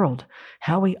in the world,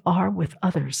 how we are with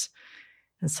others.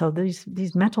 And so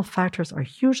these mental factors are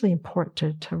hugely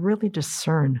important to really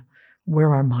discern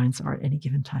where our minds are at any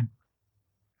given time.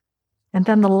 And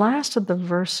then the last of the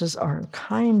verses are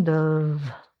kind of,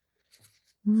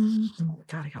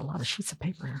 God, I got a lot of sheets of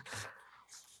paper here.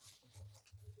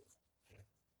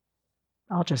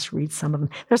 I'll just read some of them.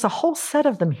 There's a whole set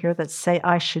of them here that say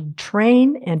I should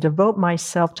train and devote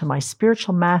myself to my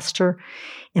spiritual master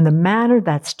in the manner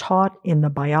that's taught in the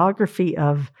biography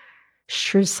of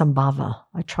Sri Sambhava.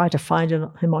 I tried to find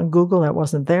him on Google. That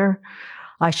wasn't there.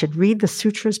 I should read the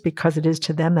sutras because it is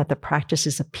to them that the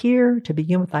practices appear. To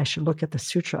begin with, I should look at the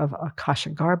Sutra of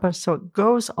Akashagarbha. So it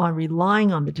goes on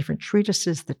relying on the different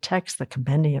treatises, the text, the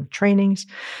compendium of trainings.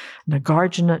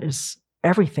 Nagarjuna is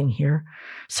everything here.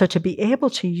 So to be able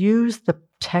to use the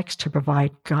text to provide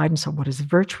guidance on what is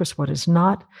virtuous, what is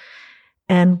not,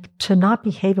 and to not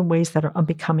behave in ways that are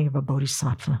unbecoming of a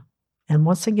bodhisattva. And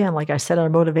once again, like I said on our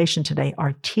motivation today,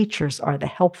 our teachers are the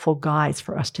helpful guides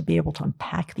for us to be able to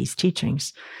unpack these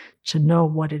teachings, to know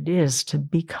what it is to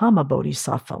become a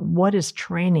bodhisattva. What does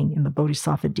training in the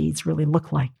bodhisattva deeds really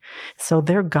look like? So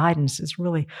their guidance is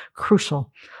really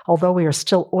crucial. Although we are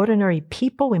still ordinary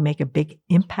people, we make a big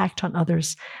impact on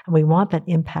others, and we want that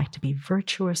impact to be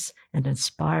virtuous and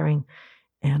inspiring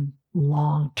and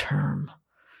long-term.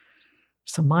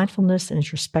 So mindfulness and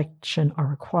introspection are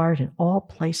required in all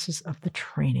places of the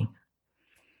training.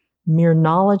 Mere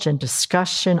knowledge and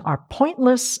discussion are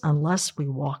pointless unless we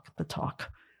walk the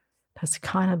talk. That's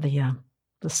kind of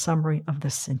the summary of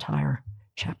this entire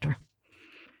chapter.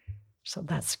 So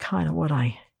that's kind of what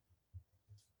I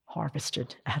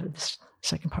harvested out of this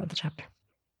second part of the chapter.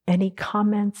 Any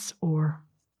comments or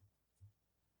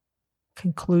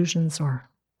conclusions or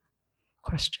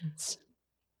questions?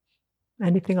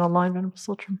 Anything online, Venerable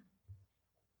Sultram?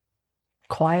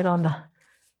 Quiet on the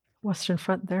Western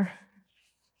Front there?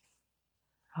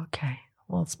 Okay.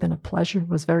 Well, it's been a pleasure. It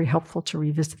was very helpful to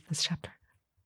revisit this chapter.